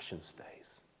compassion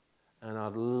stays. And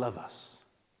I'd love us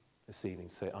this evening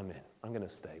to say, I'm in. I'm going to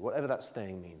stay. Whatever that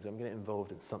staying means, I'm going to get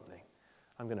involved in something.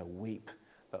 I'm going to weep.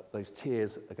 But those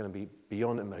tears are going to be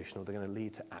beyond emotional. They're going to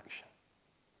lead to action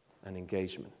and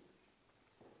engagement.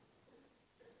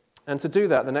 And to do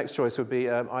that, the next choice would be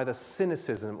either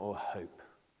cynicism or hope.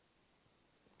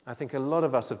 I think a lot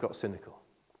of us have got cynical.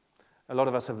 A lot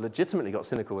of us have legitimately got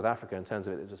cynical with Africa in terms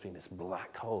of it just being this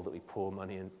black hole that we pour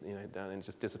money in, down and it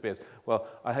just disappears. Well,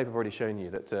 I hope I've already shown you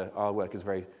that our work is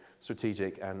very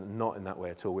strategic and not in that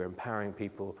way at all. We're empowering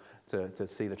people to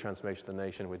see the transformation of the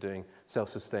nation. We're doing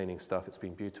self-sustaining stuff. It's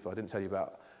been beautiful. I didn't tell you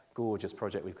about a gorgeous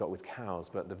project we've got with cows,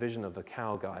 but the vision of the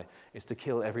cow guy is to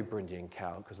kill every Burundian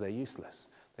cow because they're useless.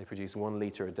 They produce 1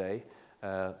 litre a day.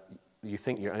 You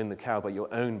think you own the cow, but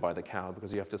you're owned by the cow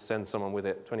because you have to send someone with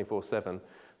it 24/7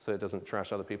 so it doesn't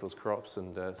trash other people's crops,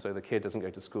 and so the kid doesn't go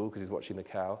to school because he's watching the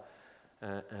cow.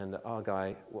 And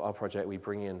our project, we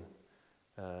bring in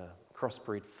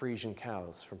crossbreed Frisian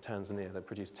cows from Tanzania that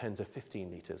produce 10 to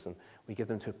 15 litres, and we give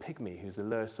them to a pygmy who's the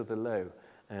lowest of the low.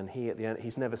 And he, at the end,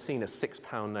 he's never seen a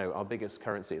 £6 note. Our biggest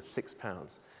currency is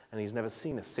 £6, and he's never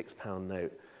seen a £6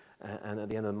 note. And at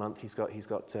the end of the month, he's got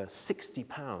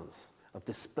 £60 of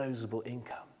disposable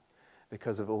income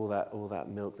because of all that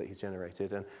milk that he's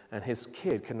generated. And his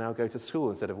kid can now go to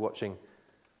school instead of watching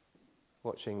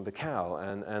the cow.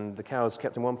 And the cow is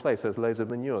kept in one place. There's loads of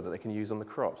manure that they can use on the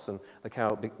crops. And the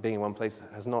cow being in one place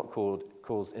has not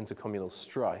caused intercommunal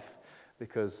strife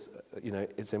because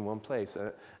it's in one place.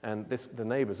 And the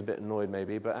neighbour's a bit annoyed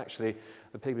maybe, but actually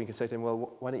the pygmy can say to him,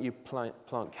 well, why don't you plant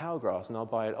cow grass and I'll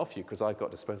buy it off you because I've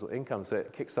got disposable income. So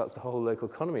it kickstarts the whole local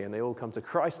economy, and they all come to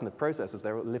Christ in the process as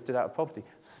they're lifted out of poverty.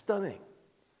 Stunning.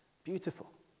 Beautiful.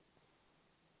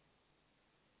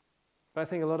 But I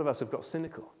think a lot of us have got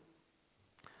cynical.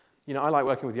 You know, I like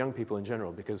working with young people in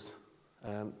general because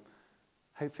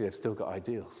hopefully they've still got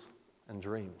ideals and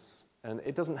dreams. And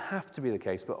it doesn't have to be the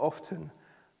case, but often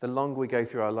the longer we go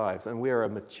through our lives, and we're a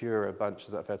maturer bunch,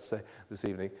 is that fair to say, this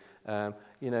evening,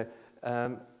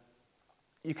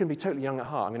 you can be totally young at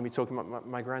heart. I'm going to be talking about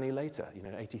my granny later,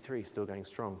 83, still going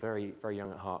strong, very, very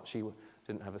young at heart. She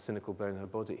didn't have a cynical bone in her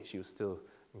body. She was still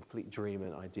a complete dreamer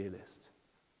and idealist.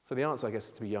 So the answer, I guess,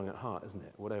 is to be young at heart, isn't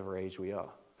it? Whatever age we are.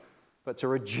 But to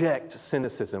reject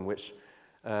cynicism, which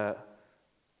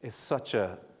is such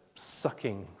a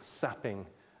sucking, sapping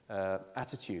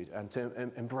attitude, and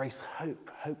to embrace hope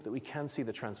that we can see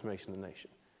the transformation of the nation.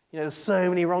 There's so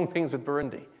many wrong things with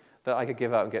Burundi that I could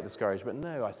give up and get discouraged. But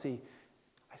no, I see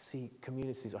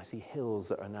communities, I see hills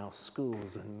that are now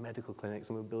schools and medical clinics,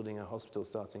 and we're building a hospital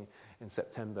starting in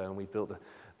September, and we built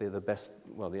the best,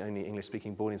 the only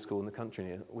English-speaking boarding school in the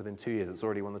country. Within 2 years, it's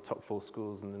already one of the top 4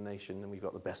 schools in the nation, and we've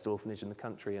got the best orphanage in the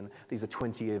country, and these are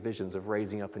 20-year visions of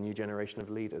raising up a new generation of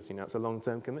leaders. It's a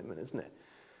long-term commitment, isn't it?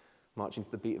 Marching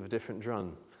to the beat of a different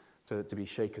drum to be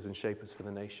shakers and shapers for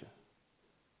the nation.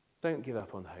 Don't give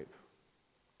up on hope.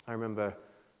 I remember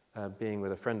being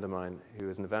with a friend of mine who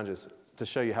was an evangelist. To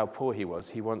show you how poor he was,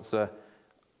 he once, in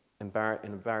an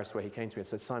embarrassed way, he came to me and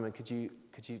said, "Simon, could you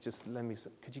just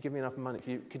could you give me enough money?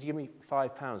 Could you give me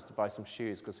 £5 to buy some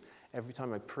shoes? Because every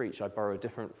time I preach, I borrow a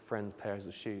different friend's pairs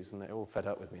of shoes, and they're all fed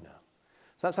up with me now."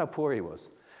 So that's how poor he was.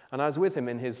 And I was with him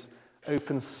in his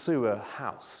open sewer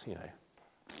house,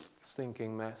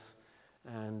 stinking mess,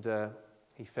 and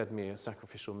he fed me a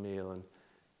sacrificial meal,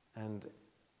 and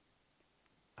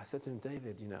I said to him,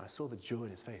 "David, I saw the joy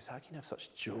in his face. How can you have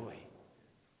such joy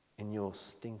in your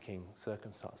stinking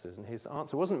circumstances?" And his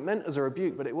answer wasn't meant as a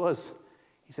rebuke, but it was.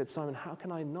 He said, "Simon, how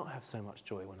can I not have so much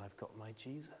joy when I've got my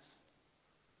Jesus?"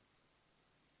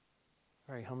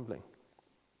 Very humbling,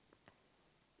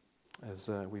 as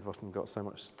we've often got so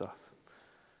much stuff.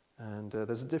 And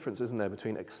there's a difference, isn't there,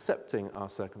 between accepting our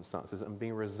circumstances and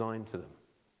being resigned to them.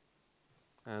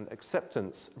 And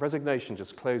resignation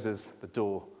just closes the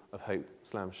door of hope,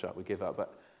 slams shut, we give up.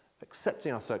 But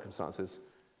accepting our circumstances,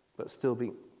 but still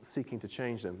seeking to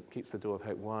change them, keeps the door of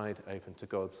hope wide open to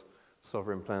God's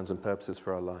sovereign plans and purposes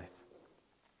for our life.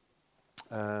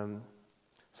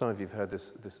 Some of you have heard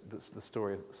the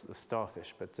story of the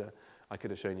starfish, but I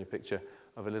could have shown you a picture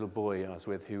of a little boy I was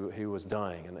with who was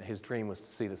dying, and his dream was to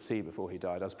see the sea before he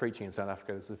died. I was preaching in South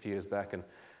Africa, this was a few years back,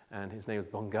 and his name was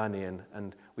Bongani,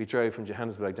 and we drove from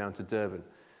Johannesburg down to Durban.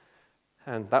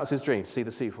 And that was his dream, to see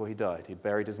the sea before he died. He'd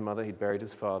buried his mother, he'd buried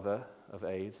his father of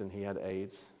AIDS, and he had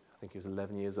AIDS. I think he was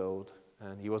 11 years old.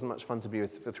 And he wasn't much fun to be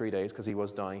with for 3 days because he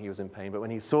was dying, he was in pain. But when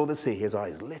he saw the sea, his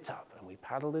eyes lit up, and we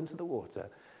paddled into the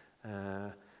water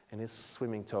in his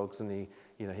swimming togs, and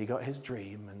he got his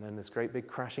dream. And then this great big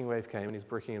crashing wave came, and he's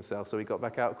bricking himself, so he got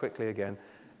back out quickly again.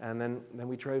 And then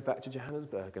we drove back to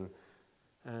Johannesburg,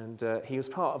 and he was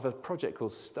part of a project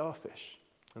called Starfish.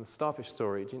 And the starfish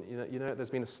story, there's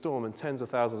been a storm, and tens of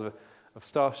thousands of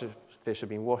starfish have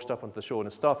been washed up onto the shore, and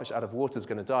a starfish out of water is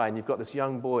going to die. And you've got this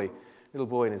little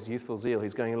boy in his youthful zeal,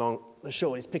 he's going along the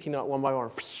shore, he's picking up one by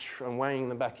one and weighing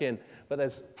them back in. But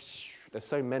there's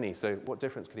so many, so what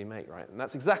difference could he make, right? And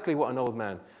that's exactly what an old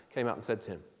man came up and said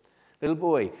to him. "Little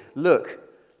boy, look,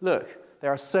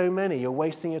 there are so many, you're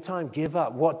wasting your time, give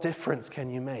up, what difference can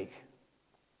you make?"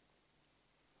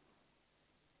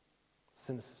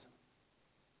 Cynicism.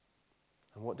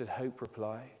 And what did hope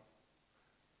reply?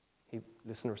 He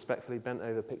listened respectfully, bent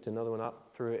over, picked another one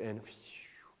up, threw it in,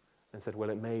 and said, "Well,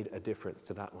 it made a difference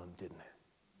to that one, didn't it?"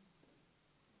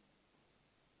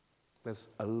 There's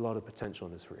a lot of potential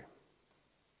in this room.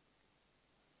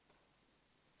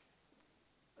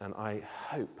 And I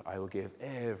hope I will give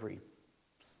every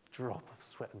drop of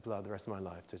sweat and blood the rest of my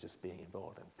life to just being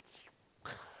involved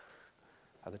and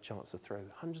have the chance to throw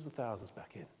hundreds of thousands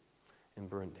back in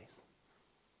Burundi.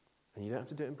 And you don't have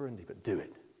to do it in Burundi, but do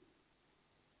it.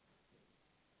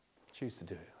 Choose to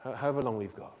do it, however long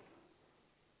we've got.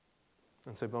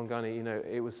 And so Bongani,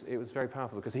 it was very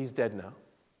powerful because he's dead now.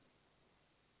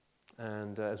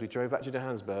 And as we drove back to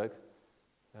Johannesburg,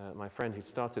 my friend who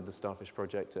started the Starfish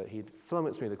Project, he'd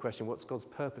flummoxed me the question, what's God's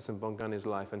purpose in Bongani's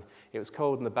life? And it was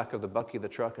cold in the back of the bucky of the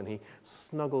truck, and he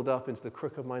snuggled up into the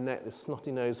crook of my neck, this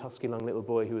snotty-nosed, husky-lung little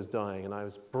boy who was dying, and I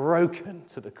was broken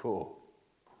to the core.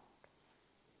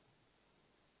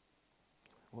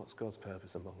 What's God's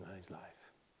purpose in Bongani's life?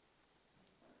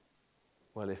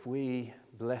 Well, if we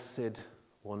blessed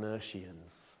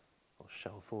Wanershians or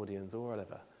Shelfordians or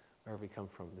wherever we come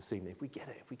from this evening, if we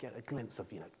get a glimpse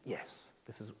of, yes,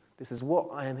 this is what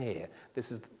I am here.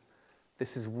 This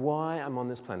This is why I'm on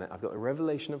this planet. I've got a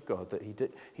revelation of God that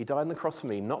he died on the cross for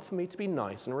me, not for me to be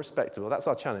nice and respectable. That's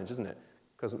our challenge, isn't it?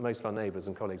 Because most of our neighbours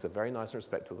and colleagues are very nice and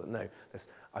respectable. But no,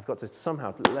 I've got to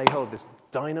somehow lay hold of this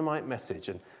dynamite message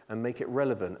and make it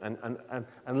relevant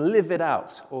and live it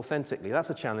out authentically.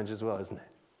 That's a challenge as well, isn't it?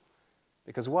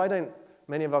 Because why don't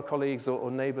many of our colleagues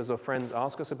or neighbours or friends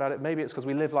ask us about it? Maybe it's because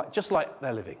we live just like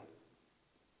they're living.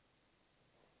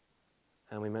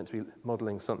 And we're meant to be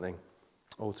modelling something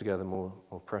altogether more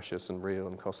precious and real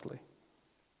and costly.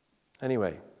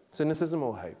 Anyway, cynicism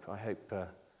or hope? I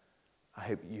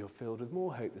hope you're filled with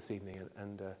more hope this evening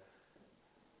and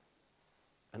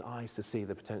eyes to see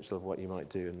the potential of what you might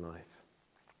do in life.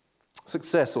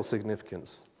 Success or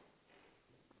significance?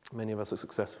 Many of us are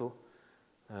successful,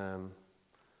 and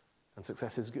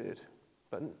success is good.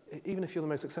 But even if you're the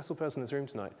most successful person in this room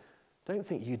tonight, don't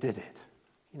think you did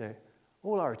it.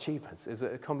 All our achievements is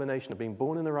a combination of being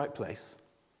born in the right place,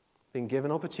 being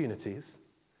given opportunities.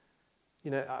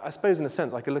 I suppose in a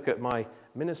sense I could look at my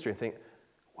ministry and think,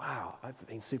 wow, I've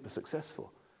been super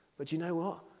successful. But you know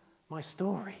what? My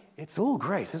story, it's all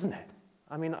grace, isn't it?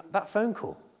 I mean, that phone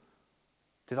call,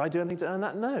 did I do anything to earn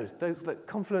that? No. The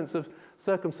confluence of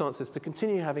circumstances to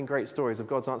continue having great stories of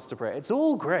God's answer to prayer, it's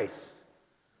all grace.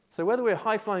 So whether we're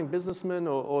high-flying businessmen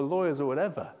or lawyers or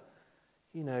whatever,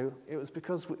 it was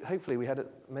because hopefully we had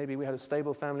a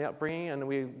stable family upbringing and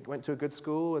we went to a good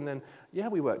school and then,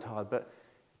 we worked hard, but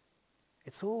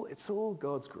it's all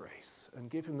God's grace, and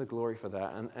give him the glory for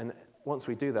that. And once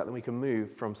we do that, then we can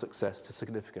move from success to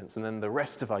significance. And then the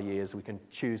rest of our years, we can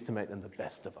choose to make them the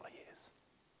best of our years.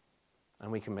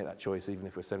 And we can make that choice even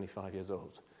if we're 75 years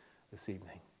old this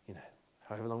evening.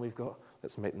 However long we've got,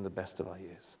 let's make them the best of our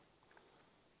years.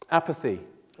 Apathy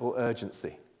or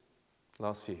urgency?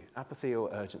 Last few. Apathy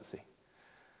or urgency?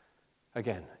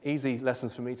 Again, easy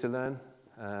lessons for me to learn.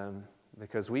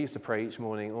 Because we used to pray each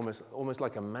morning almost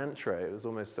like a mantra. It was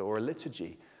almost, or a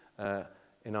liturgy.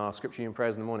 In our scripture and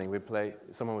prayers in the morning,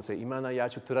 someone would say,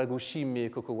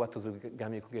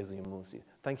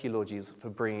 thank you, Lord Jesus, for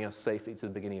bringing us safely to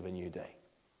the beginning of a new day.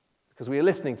 Because we are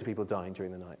listening to people dying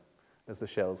during the night as the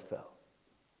shells fell.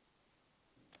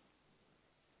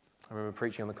 I remember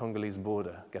preaching on the Congolese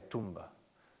border, Gatumba,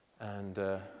 and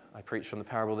I preached from the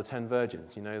parable of the 10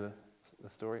 virgins. You know the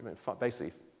story?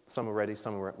 Basically, some were ready,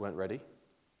 some weren't ready.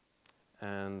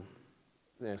 And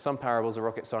some parables are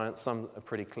rocket science, some are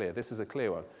pretty clear. This is a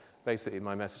clear one. Basically,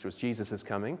 my message was, Jesus is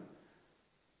coming.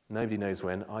 Nobody knows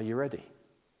when. Are you ready?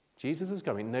 Jesus is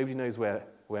coming. Nobody knows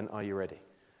when. Are you ready?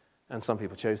 And some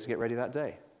people chose to get ready that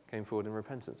day, came forward in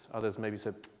repentance. Others maybe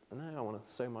said, no, I want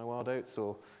to sow my wild oats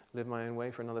or live my own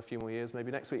way for another few more years,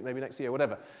 maybe next week, maybe next year,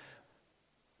 whatever.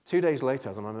 2 days later,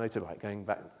 I was on my motorbike going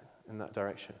back in that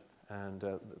direction, and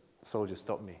the soldiers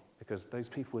stopped me because those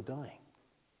people were dying.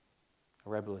 A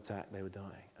rebel attack, they were dying.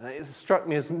 And it struck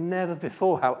me as never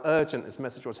before how urgent this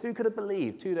message was. Who could have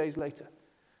believed 2 days later,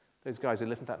 those guys who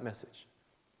listened to that message,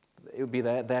 it would be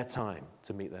their time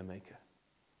to meet their Maker?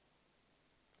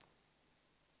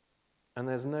 And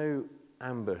there's no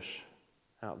ambush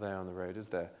out there on the road, is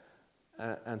there?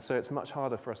 And so it's much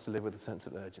harder for us to live with a sense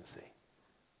of urgency.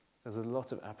 There's a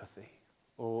lot of apathy,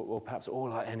 or perhaps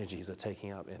all our energies are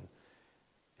taking up in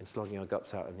slogging our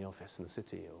guts out in the office, in the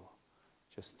city, or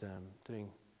just doing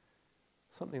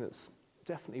something that's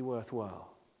definitely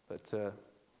worthwhile, but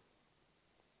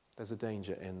there's a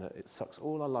danger in that it sucks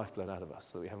all our lifeblood out of us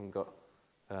so that we haven't got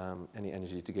any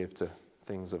energy to give to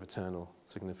things of eternal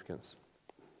significance.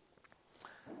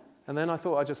 And then I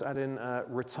thought I'd just add in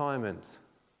retirement.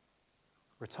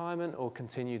 Retirement or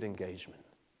continued engagement.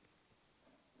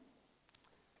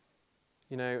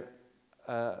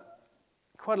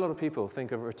 Quite a lot of people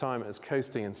think of retirement as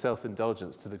coasting and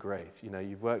self-indulgence to the grave.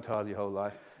 You've worked hard your whole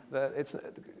life.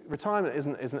 Retirement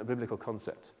isn't a biblical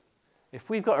concept. If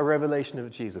we've got a revelation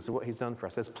of Jesus and what he's done for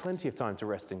us, there's plenty of time to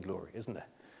rest in glory, isn't there?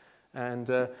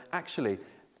 And actually,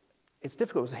 it's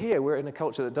difficult. Because here, we're in a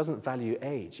culture that doesn't value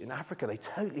age. In Africa, they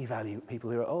totally value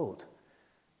people who are old.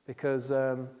 Because,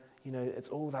 it's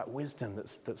all that wisdom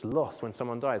that's lost when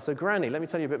someone dies. So Granny, let me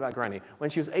tell you a bit about Granny. When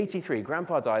she was 83,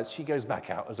 Grandpa dies, she goes back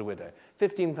out as a widow.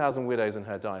 15,000 widows in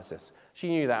her diocese. She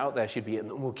knew that out there she'd be an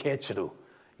umukechiru,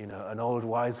 an old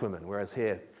wise woman, whereas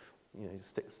here,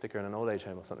 stick her in an old age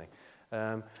home or something.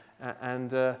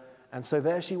 And so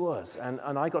there she was, and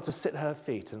I got to sit at her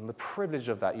feet, and the privilege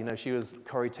of that, she was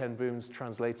Corrie ten Boom's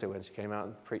translator when she came out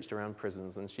and preached around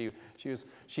prisons, and she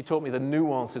taught me the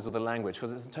nuances of the language,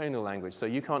 because it's a tonal language, so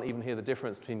you can't even hear the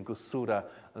difference between gusura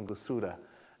and gusura,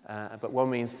 but one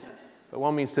means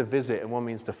to visit and one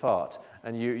means to fart,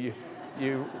 and you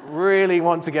really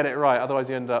want to get it right, otherwise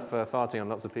you end up farting on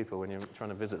lots of people when you're trying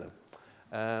to visit them.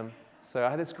 So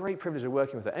I had this great privilege of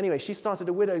working with her. Anyway, she started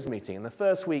a widows' meeting, and the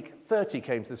first week, 30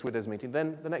 came to this widows' meeting.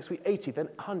 Then the next week, 80, then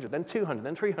 100, then 200,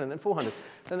 then 300, then 400.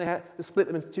 Then they had to split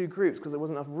them into two groups because there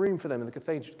wasn't enough room for them in the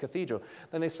cathedral.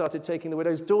 Then they started taking the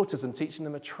widows' daughters and teaching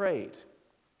them a trade,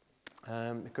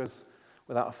 because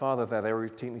without a father there, they were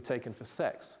routinely taken for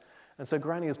sex. And so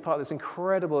Granny was part of this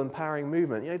incredible, empowering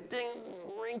movement. Ding,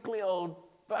 wrinkly old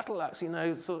battle axe,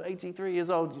 sort of 83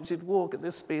 years old. She'd walk at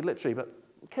this speed, literally, but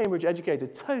Cambridge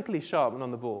educated, totally sharp and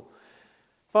on the ball.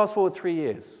 Fast forward 3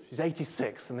 years, she's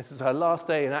 86, and this is her last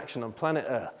day in action on planet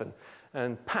Earth.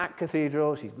 And packed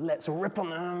cathedral, she lets rip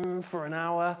on them for an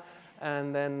hour,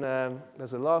 and then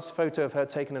there's a last photo of her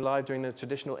taken alive during the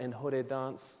traditional Enjode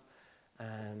dance,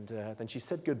 and then she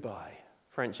said goodbye.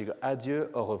 French, you got adieu,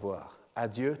 au revoir.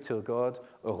 Adieu till God,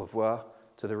 au revoir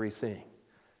to the re-seeing.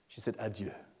 She said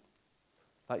adieu,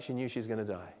 like she knew she was going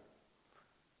to die.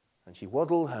 And she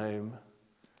waddled home,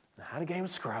 and had a game of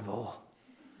Scrabble,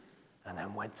 and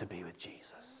then went to be with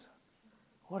Jesus.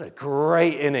 What a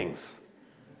great innings.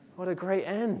 What a great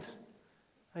end.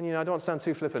 And I don't want to sound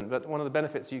too flippant, but one of the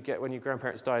benefits you get when your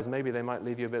grandparents die is maybe they might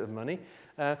leave you a bit of money.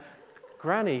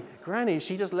 Granny,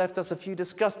 she just left us a few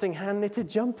disgusting hand-knitted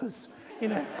jumpers.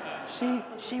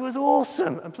 She was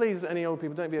awesome. And please, any old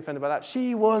people, don't be offended by that.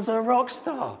 She was a rock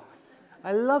star.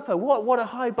 I love her. What a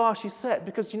high bar she set,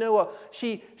 because you know what?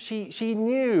 She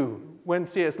knew when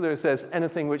C.S. Lewis says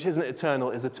anything which isn't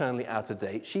eternal is eternally out of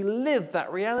date. She lived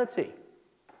that reality.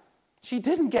 She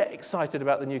didn't get excited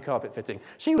about the new carpet fitting.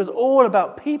 She was all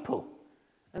about people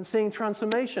and seeing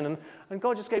transformation. And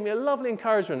God just gave me a lovely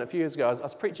encouragement a few years ago. I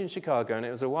was preaching in Chicago, and it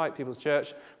was a white people's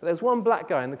church, but there was one black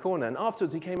guy in the corner, and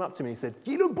afterwards he came up to me and said,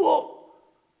 Guy Lebot,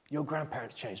 your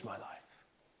grandparents changed my life.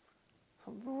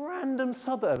 Some random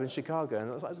suburb in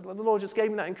Chicago. And the Lord just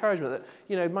gave me that encouragement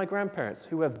that, my grandparents,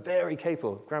 who were very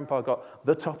capable, Grandpa got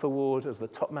the top award as the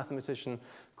top mathematician,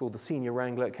 called the Senior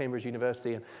Wrangler at Cambridge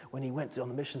University. And when he went on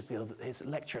the mission field, his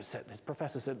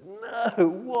professor said, no,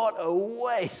 what a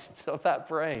waste of that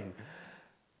brain.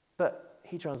 But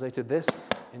he translated this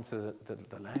into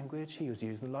the language. He was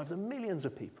using the lives of millions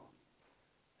of people.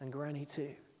 And Granny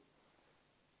too.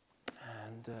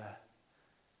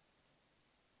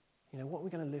 And what are we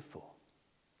going to live for?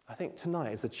 I think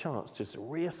tonight is a chance to just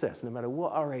reassess, no matter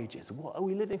what our age is. What are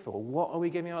we living for? What are we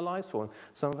giving our lives for? And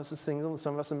some of us are single, and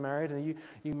some of us are married, and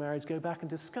you marrieds go back and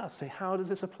discuss. Say, how does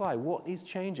this apply? What is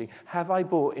changing? Have I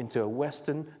bought into a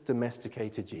Western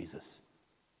domesticated Jesus?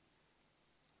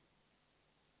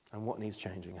 And what needs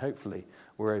changing? Hopefully,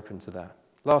 we're open to that.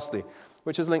 Lastly,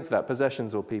 which is linked to that,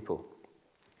 possessions or people.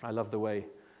 I love the way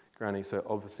Granny so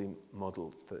obviously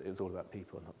modeled that it was all about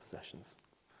people and not possessions.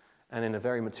 And in a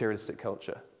very materialistic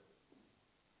culture,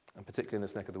 and particularly in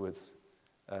this neck of the woods,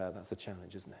 that's a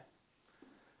challenge, isn't it?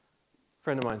 A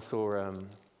friend of mine saw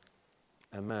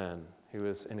a man who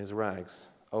was in his rags,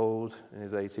 old, in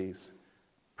his 80s,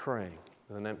 praying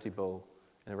with an empty bowl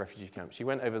in a refugee camp. She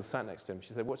went over and sat next to him.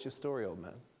 She said, what's your story, old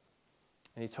man?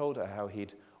 And he told her how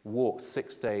he'd walked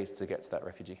 6 days to get to that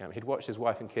refugee camp. He'd watched his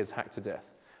wife and kids hacked to death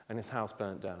and his house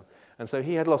burnt down. And so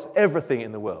he had lost everything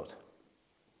in the world.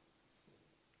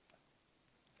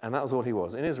 And that was all he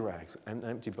was, in his rags, an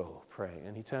empty bowl, praying.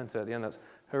 And he turned to her at the end, that's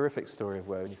a horrific story of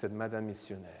woe, and he said, Madame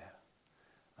Missionnaire,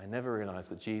 I never realized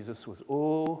that Jesus was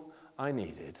all I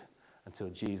needed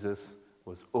until Jesus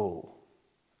was all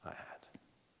I had.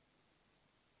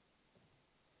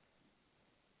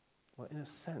 Well, in a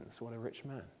sense, what a rich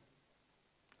man.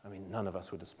 I mean, none of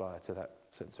us would aspire to that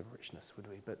sense of richness, would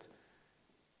we? But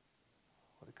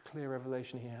what a clear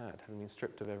revelation he had, having been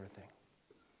stripped of everything,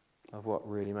 of what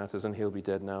really matters. And he'll be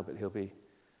dead now, but he'll be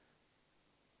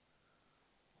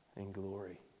in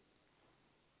glory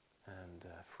and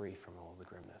free from all the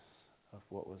grimness of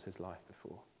what was his life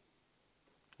before.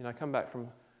 I come back from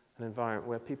an environment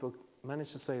where people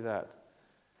manage to say that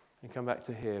and come back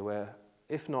to here where,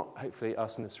 if not hopefully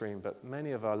us in this room, but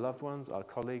many of our loved ones, our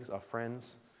colleagues, our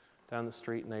friends, down the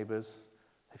street, neighbours,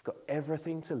 they've got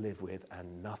everything to live with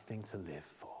and nothing to live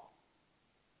for.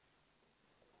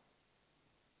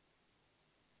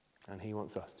 And he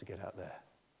wants us to get out there.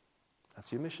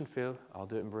 That's your mission field. I'll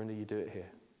do it in Burundi, you do it here.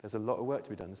 There's a lot of work to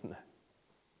be done, isn't there?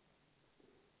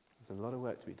 There's a lot of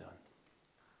work to be done.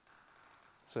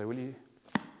 So will you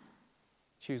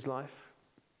choose life?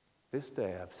 This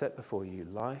day I've set before you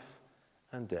life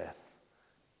and death,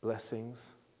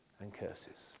 blessings and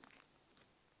curses.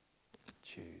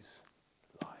 Choose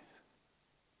life.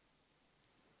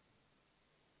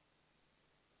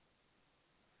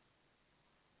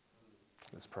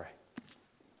 Let's pray.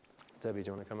 Debbie, do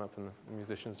you want to come up, and the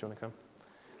musicians, do you want to come?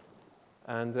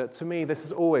 And to me, this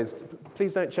is always,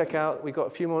 please don't check out. We've got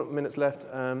a few more minutes left,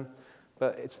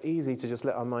 but it's easy to just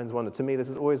let our minds wander. To me, this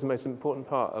is always the most important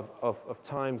part of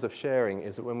times of sharing,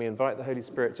 is that when we invite the Holy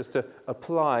Spirit just to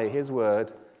apply his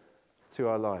word to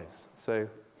our lives. So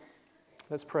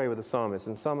let's pray with the psalmist.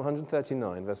 In Psalm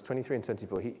 139, verse 23 and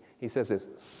 24, he says this: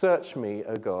 "Search me,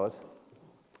 O God,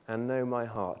 and know my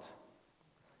heart.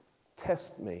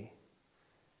 Test me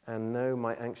and know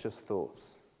my anxious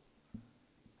thoughts.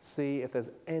 See if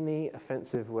there's any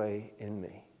offensive way in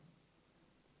me,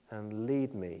 and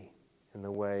lead me in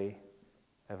the way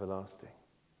everlasting."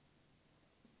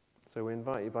 So we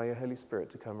invite you by your Holy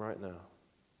Spirit to come right now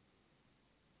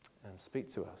and speak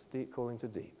to us, deep calling to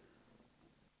deep.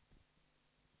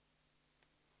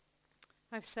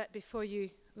 I've set before you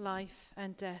life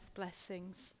and death,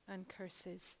 blessings and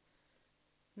curses.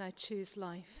 Now choose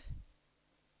life.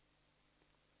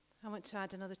 I want to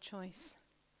add another choice: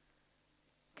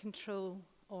 control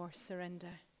or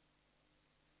surrender.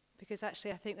 Because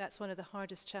actually I think that's one of the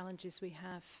hardest challenges we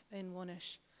have in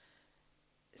Wonersh.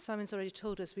 Simon's already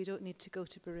told us we don't need to go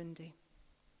to Burundi.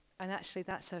 And actually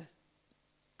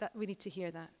that we need to hear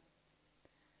that.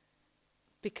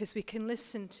 Because we can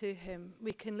listen to him,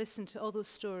 we can listen to all those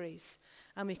stories,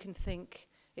 and we can think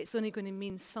it's only going to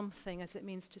mean something, as it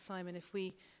means to Simon, if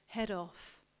we head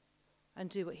off and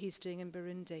do what he's doing in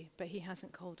Burundi. But he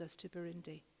hasn't called us to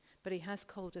Burundi, but he has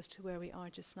called us to where we are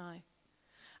just now.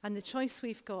 And the choice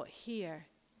we've got here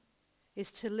is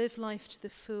to live life to the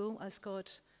full as God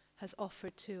has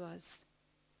offered to us,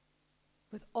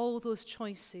 with all those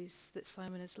choices that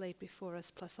Simon has laid before us,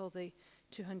 plus all the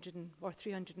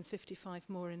 355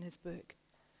 more in his book.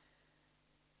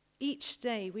 Each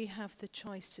day we have the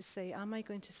choice to say, am I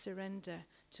going to surrender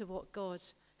to what God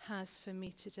has for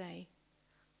me today,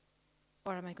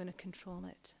 or am I going to control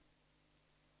it?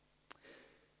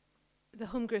 The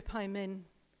home group I'm in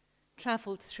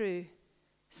travelled through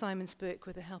Simon's book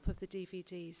with the help of the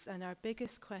DVDs, and our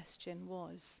biggest question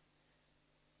was,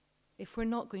 if we're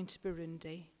not going to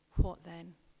Burundi, what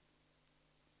then?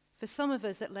 For some of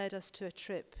us, it led us to a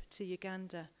trip to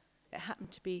Uganda. It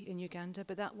happened to be in Uganda,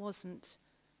 but that wasn't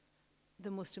the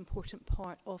most important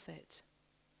part of it.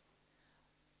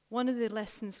 One of the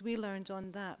lessons we learned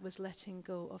on that was letting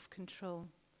go of control.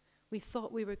 We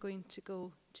thought we were going to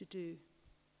go to do.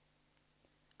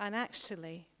 And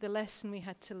actually, the lesson we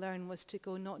had to learn was to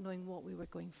go not knowing what we were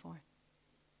going for,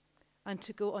 and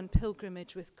to go on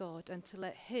pilgrimage with God, and to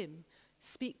let him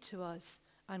speak to us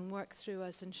and work through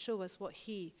us and show us what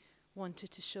he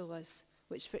wanted to show us,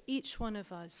 which for each one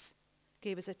of us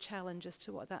gave us a challenge as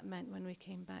to what that meant when we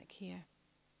came back here.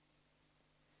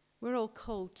 We're all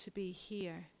called to be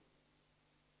here.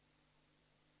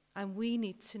 And we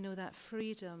need to know that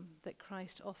freedom that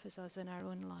Christ offers us in our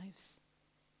own lives.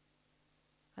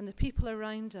 And the people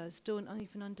around us don't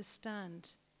even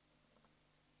understand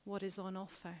what is on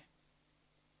offer.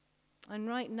 And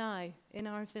right now, in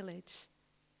our village,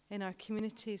 in our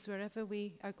communities, wherever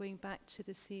we are going back to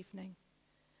this evening,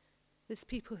 there's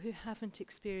people who haven't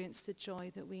experienced the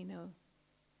joy that we know.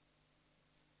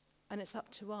 And it's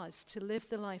up to us to live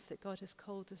the life that God has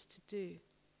called us to do,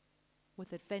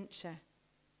 with adventure,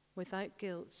 without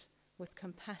guilt, with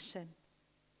compassion,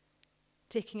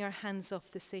 taking our hands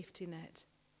off the safety net,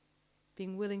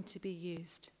 being willing to be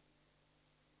used.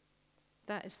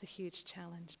 That is the huge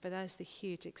challenge, but that is the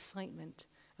huge excitement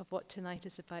of what tonight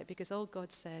is about, because all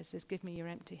God says is, give me your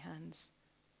empty hands.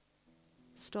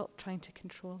 Stop trying to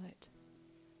control it.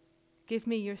 Give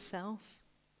me yourself,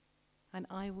 and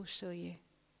I will show you.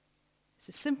 It's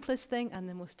the simplest thing and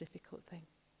the most difficult thing.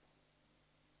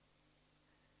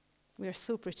 We are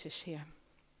so British here.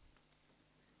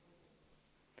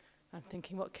 I'm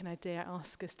thinking, what can I dare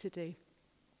ask us to do?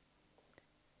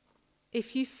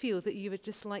 If you feel that you would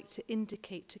just like to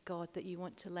indicate to God that you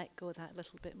want to let go that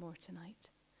little bit more tonight,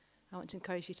 I want to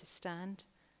encourage you to stand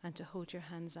and to hold your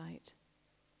hands out.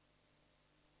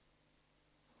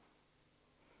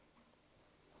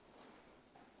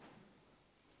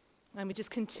 And we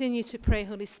just continue to pray,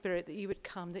 Holy Spirit, that you would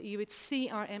come, that you would see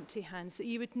our empty hands, that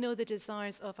you would know the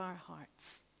desires of our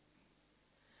hearts.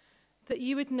 That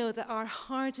you would know that our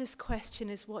hardest question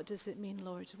is, what does it mean,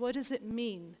 Lord? What does it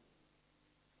mean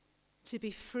to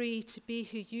be free, to be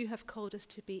who you have called us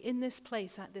to be in this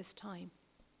place at this time?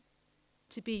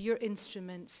 To be your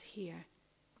instruments here.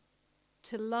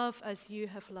 To love as you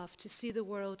have loved, to see the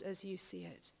world as you see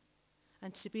it,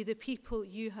 and to be the people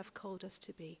you have called us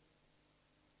to be.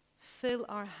 Fill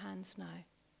our hands now.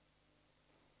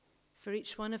 For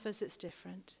each one of us, it's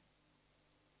different.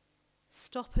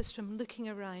 Stop us from looking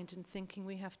around and thinking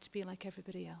we have to be like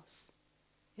everybody else.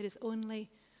 It is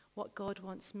only what God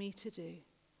wants me to do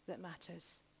that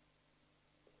matters.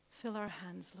 Fill our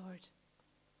hands, Lord.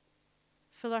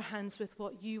 Fill our hands with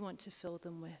what you want to fill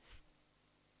them with.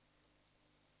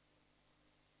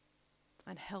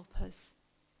 And help us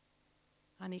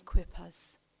and equip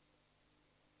us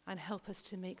and help us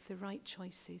to make the right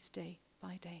choices day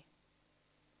by day.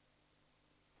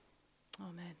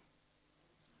 Amen.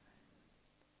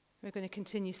 We're going to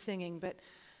continue singing, but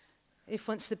if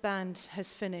once the band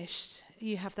has finished,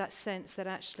 you have that sense that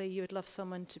actually you would love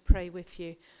someone to pray with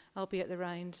you, I'll be at the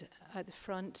round at the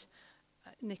front.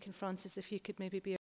 Nick and Francis, if you could maybe be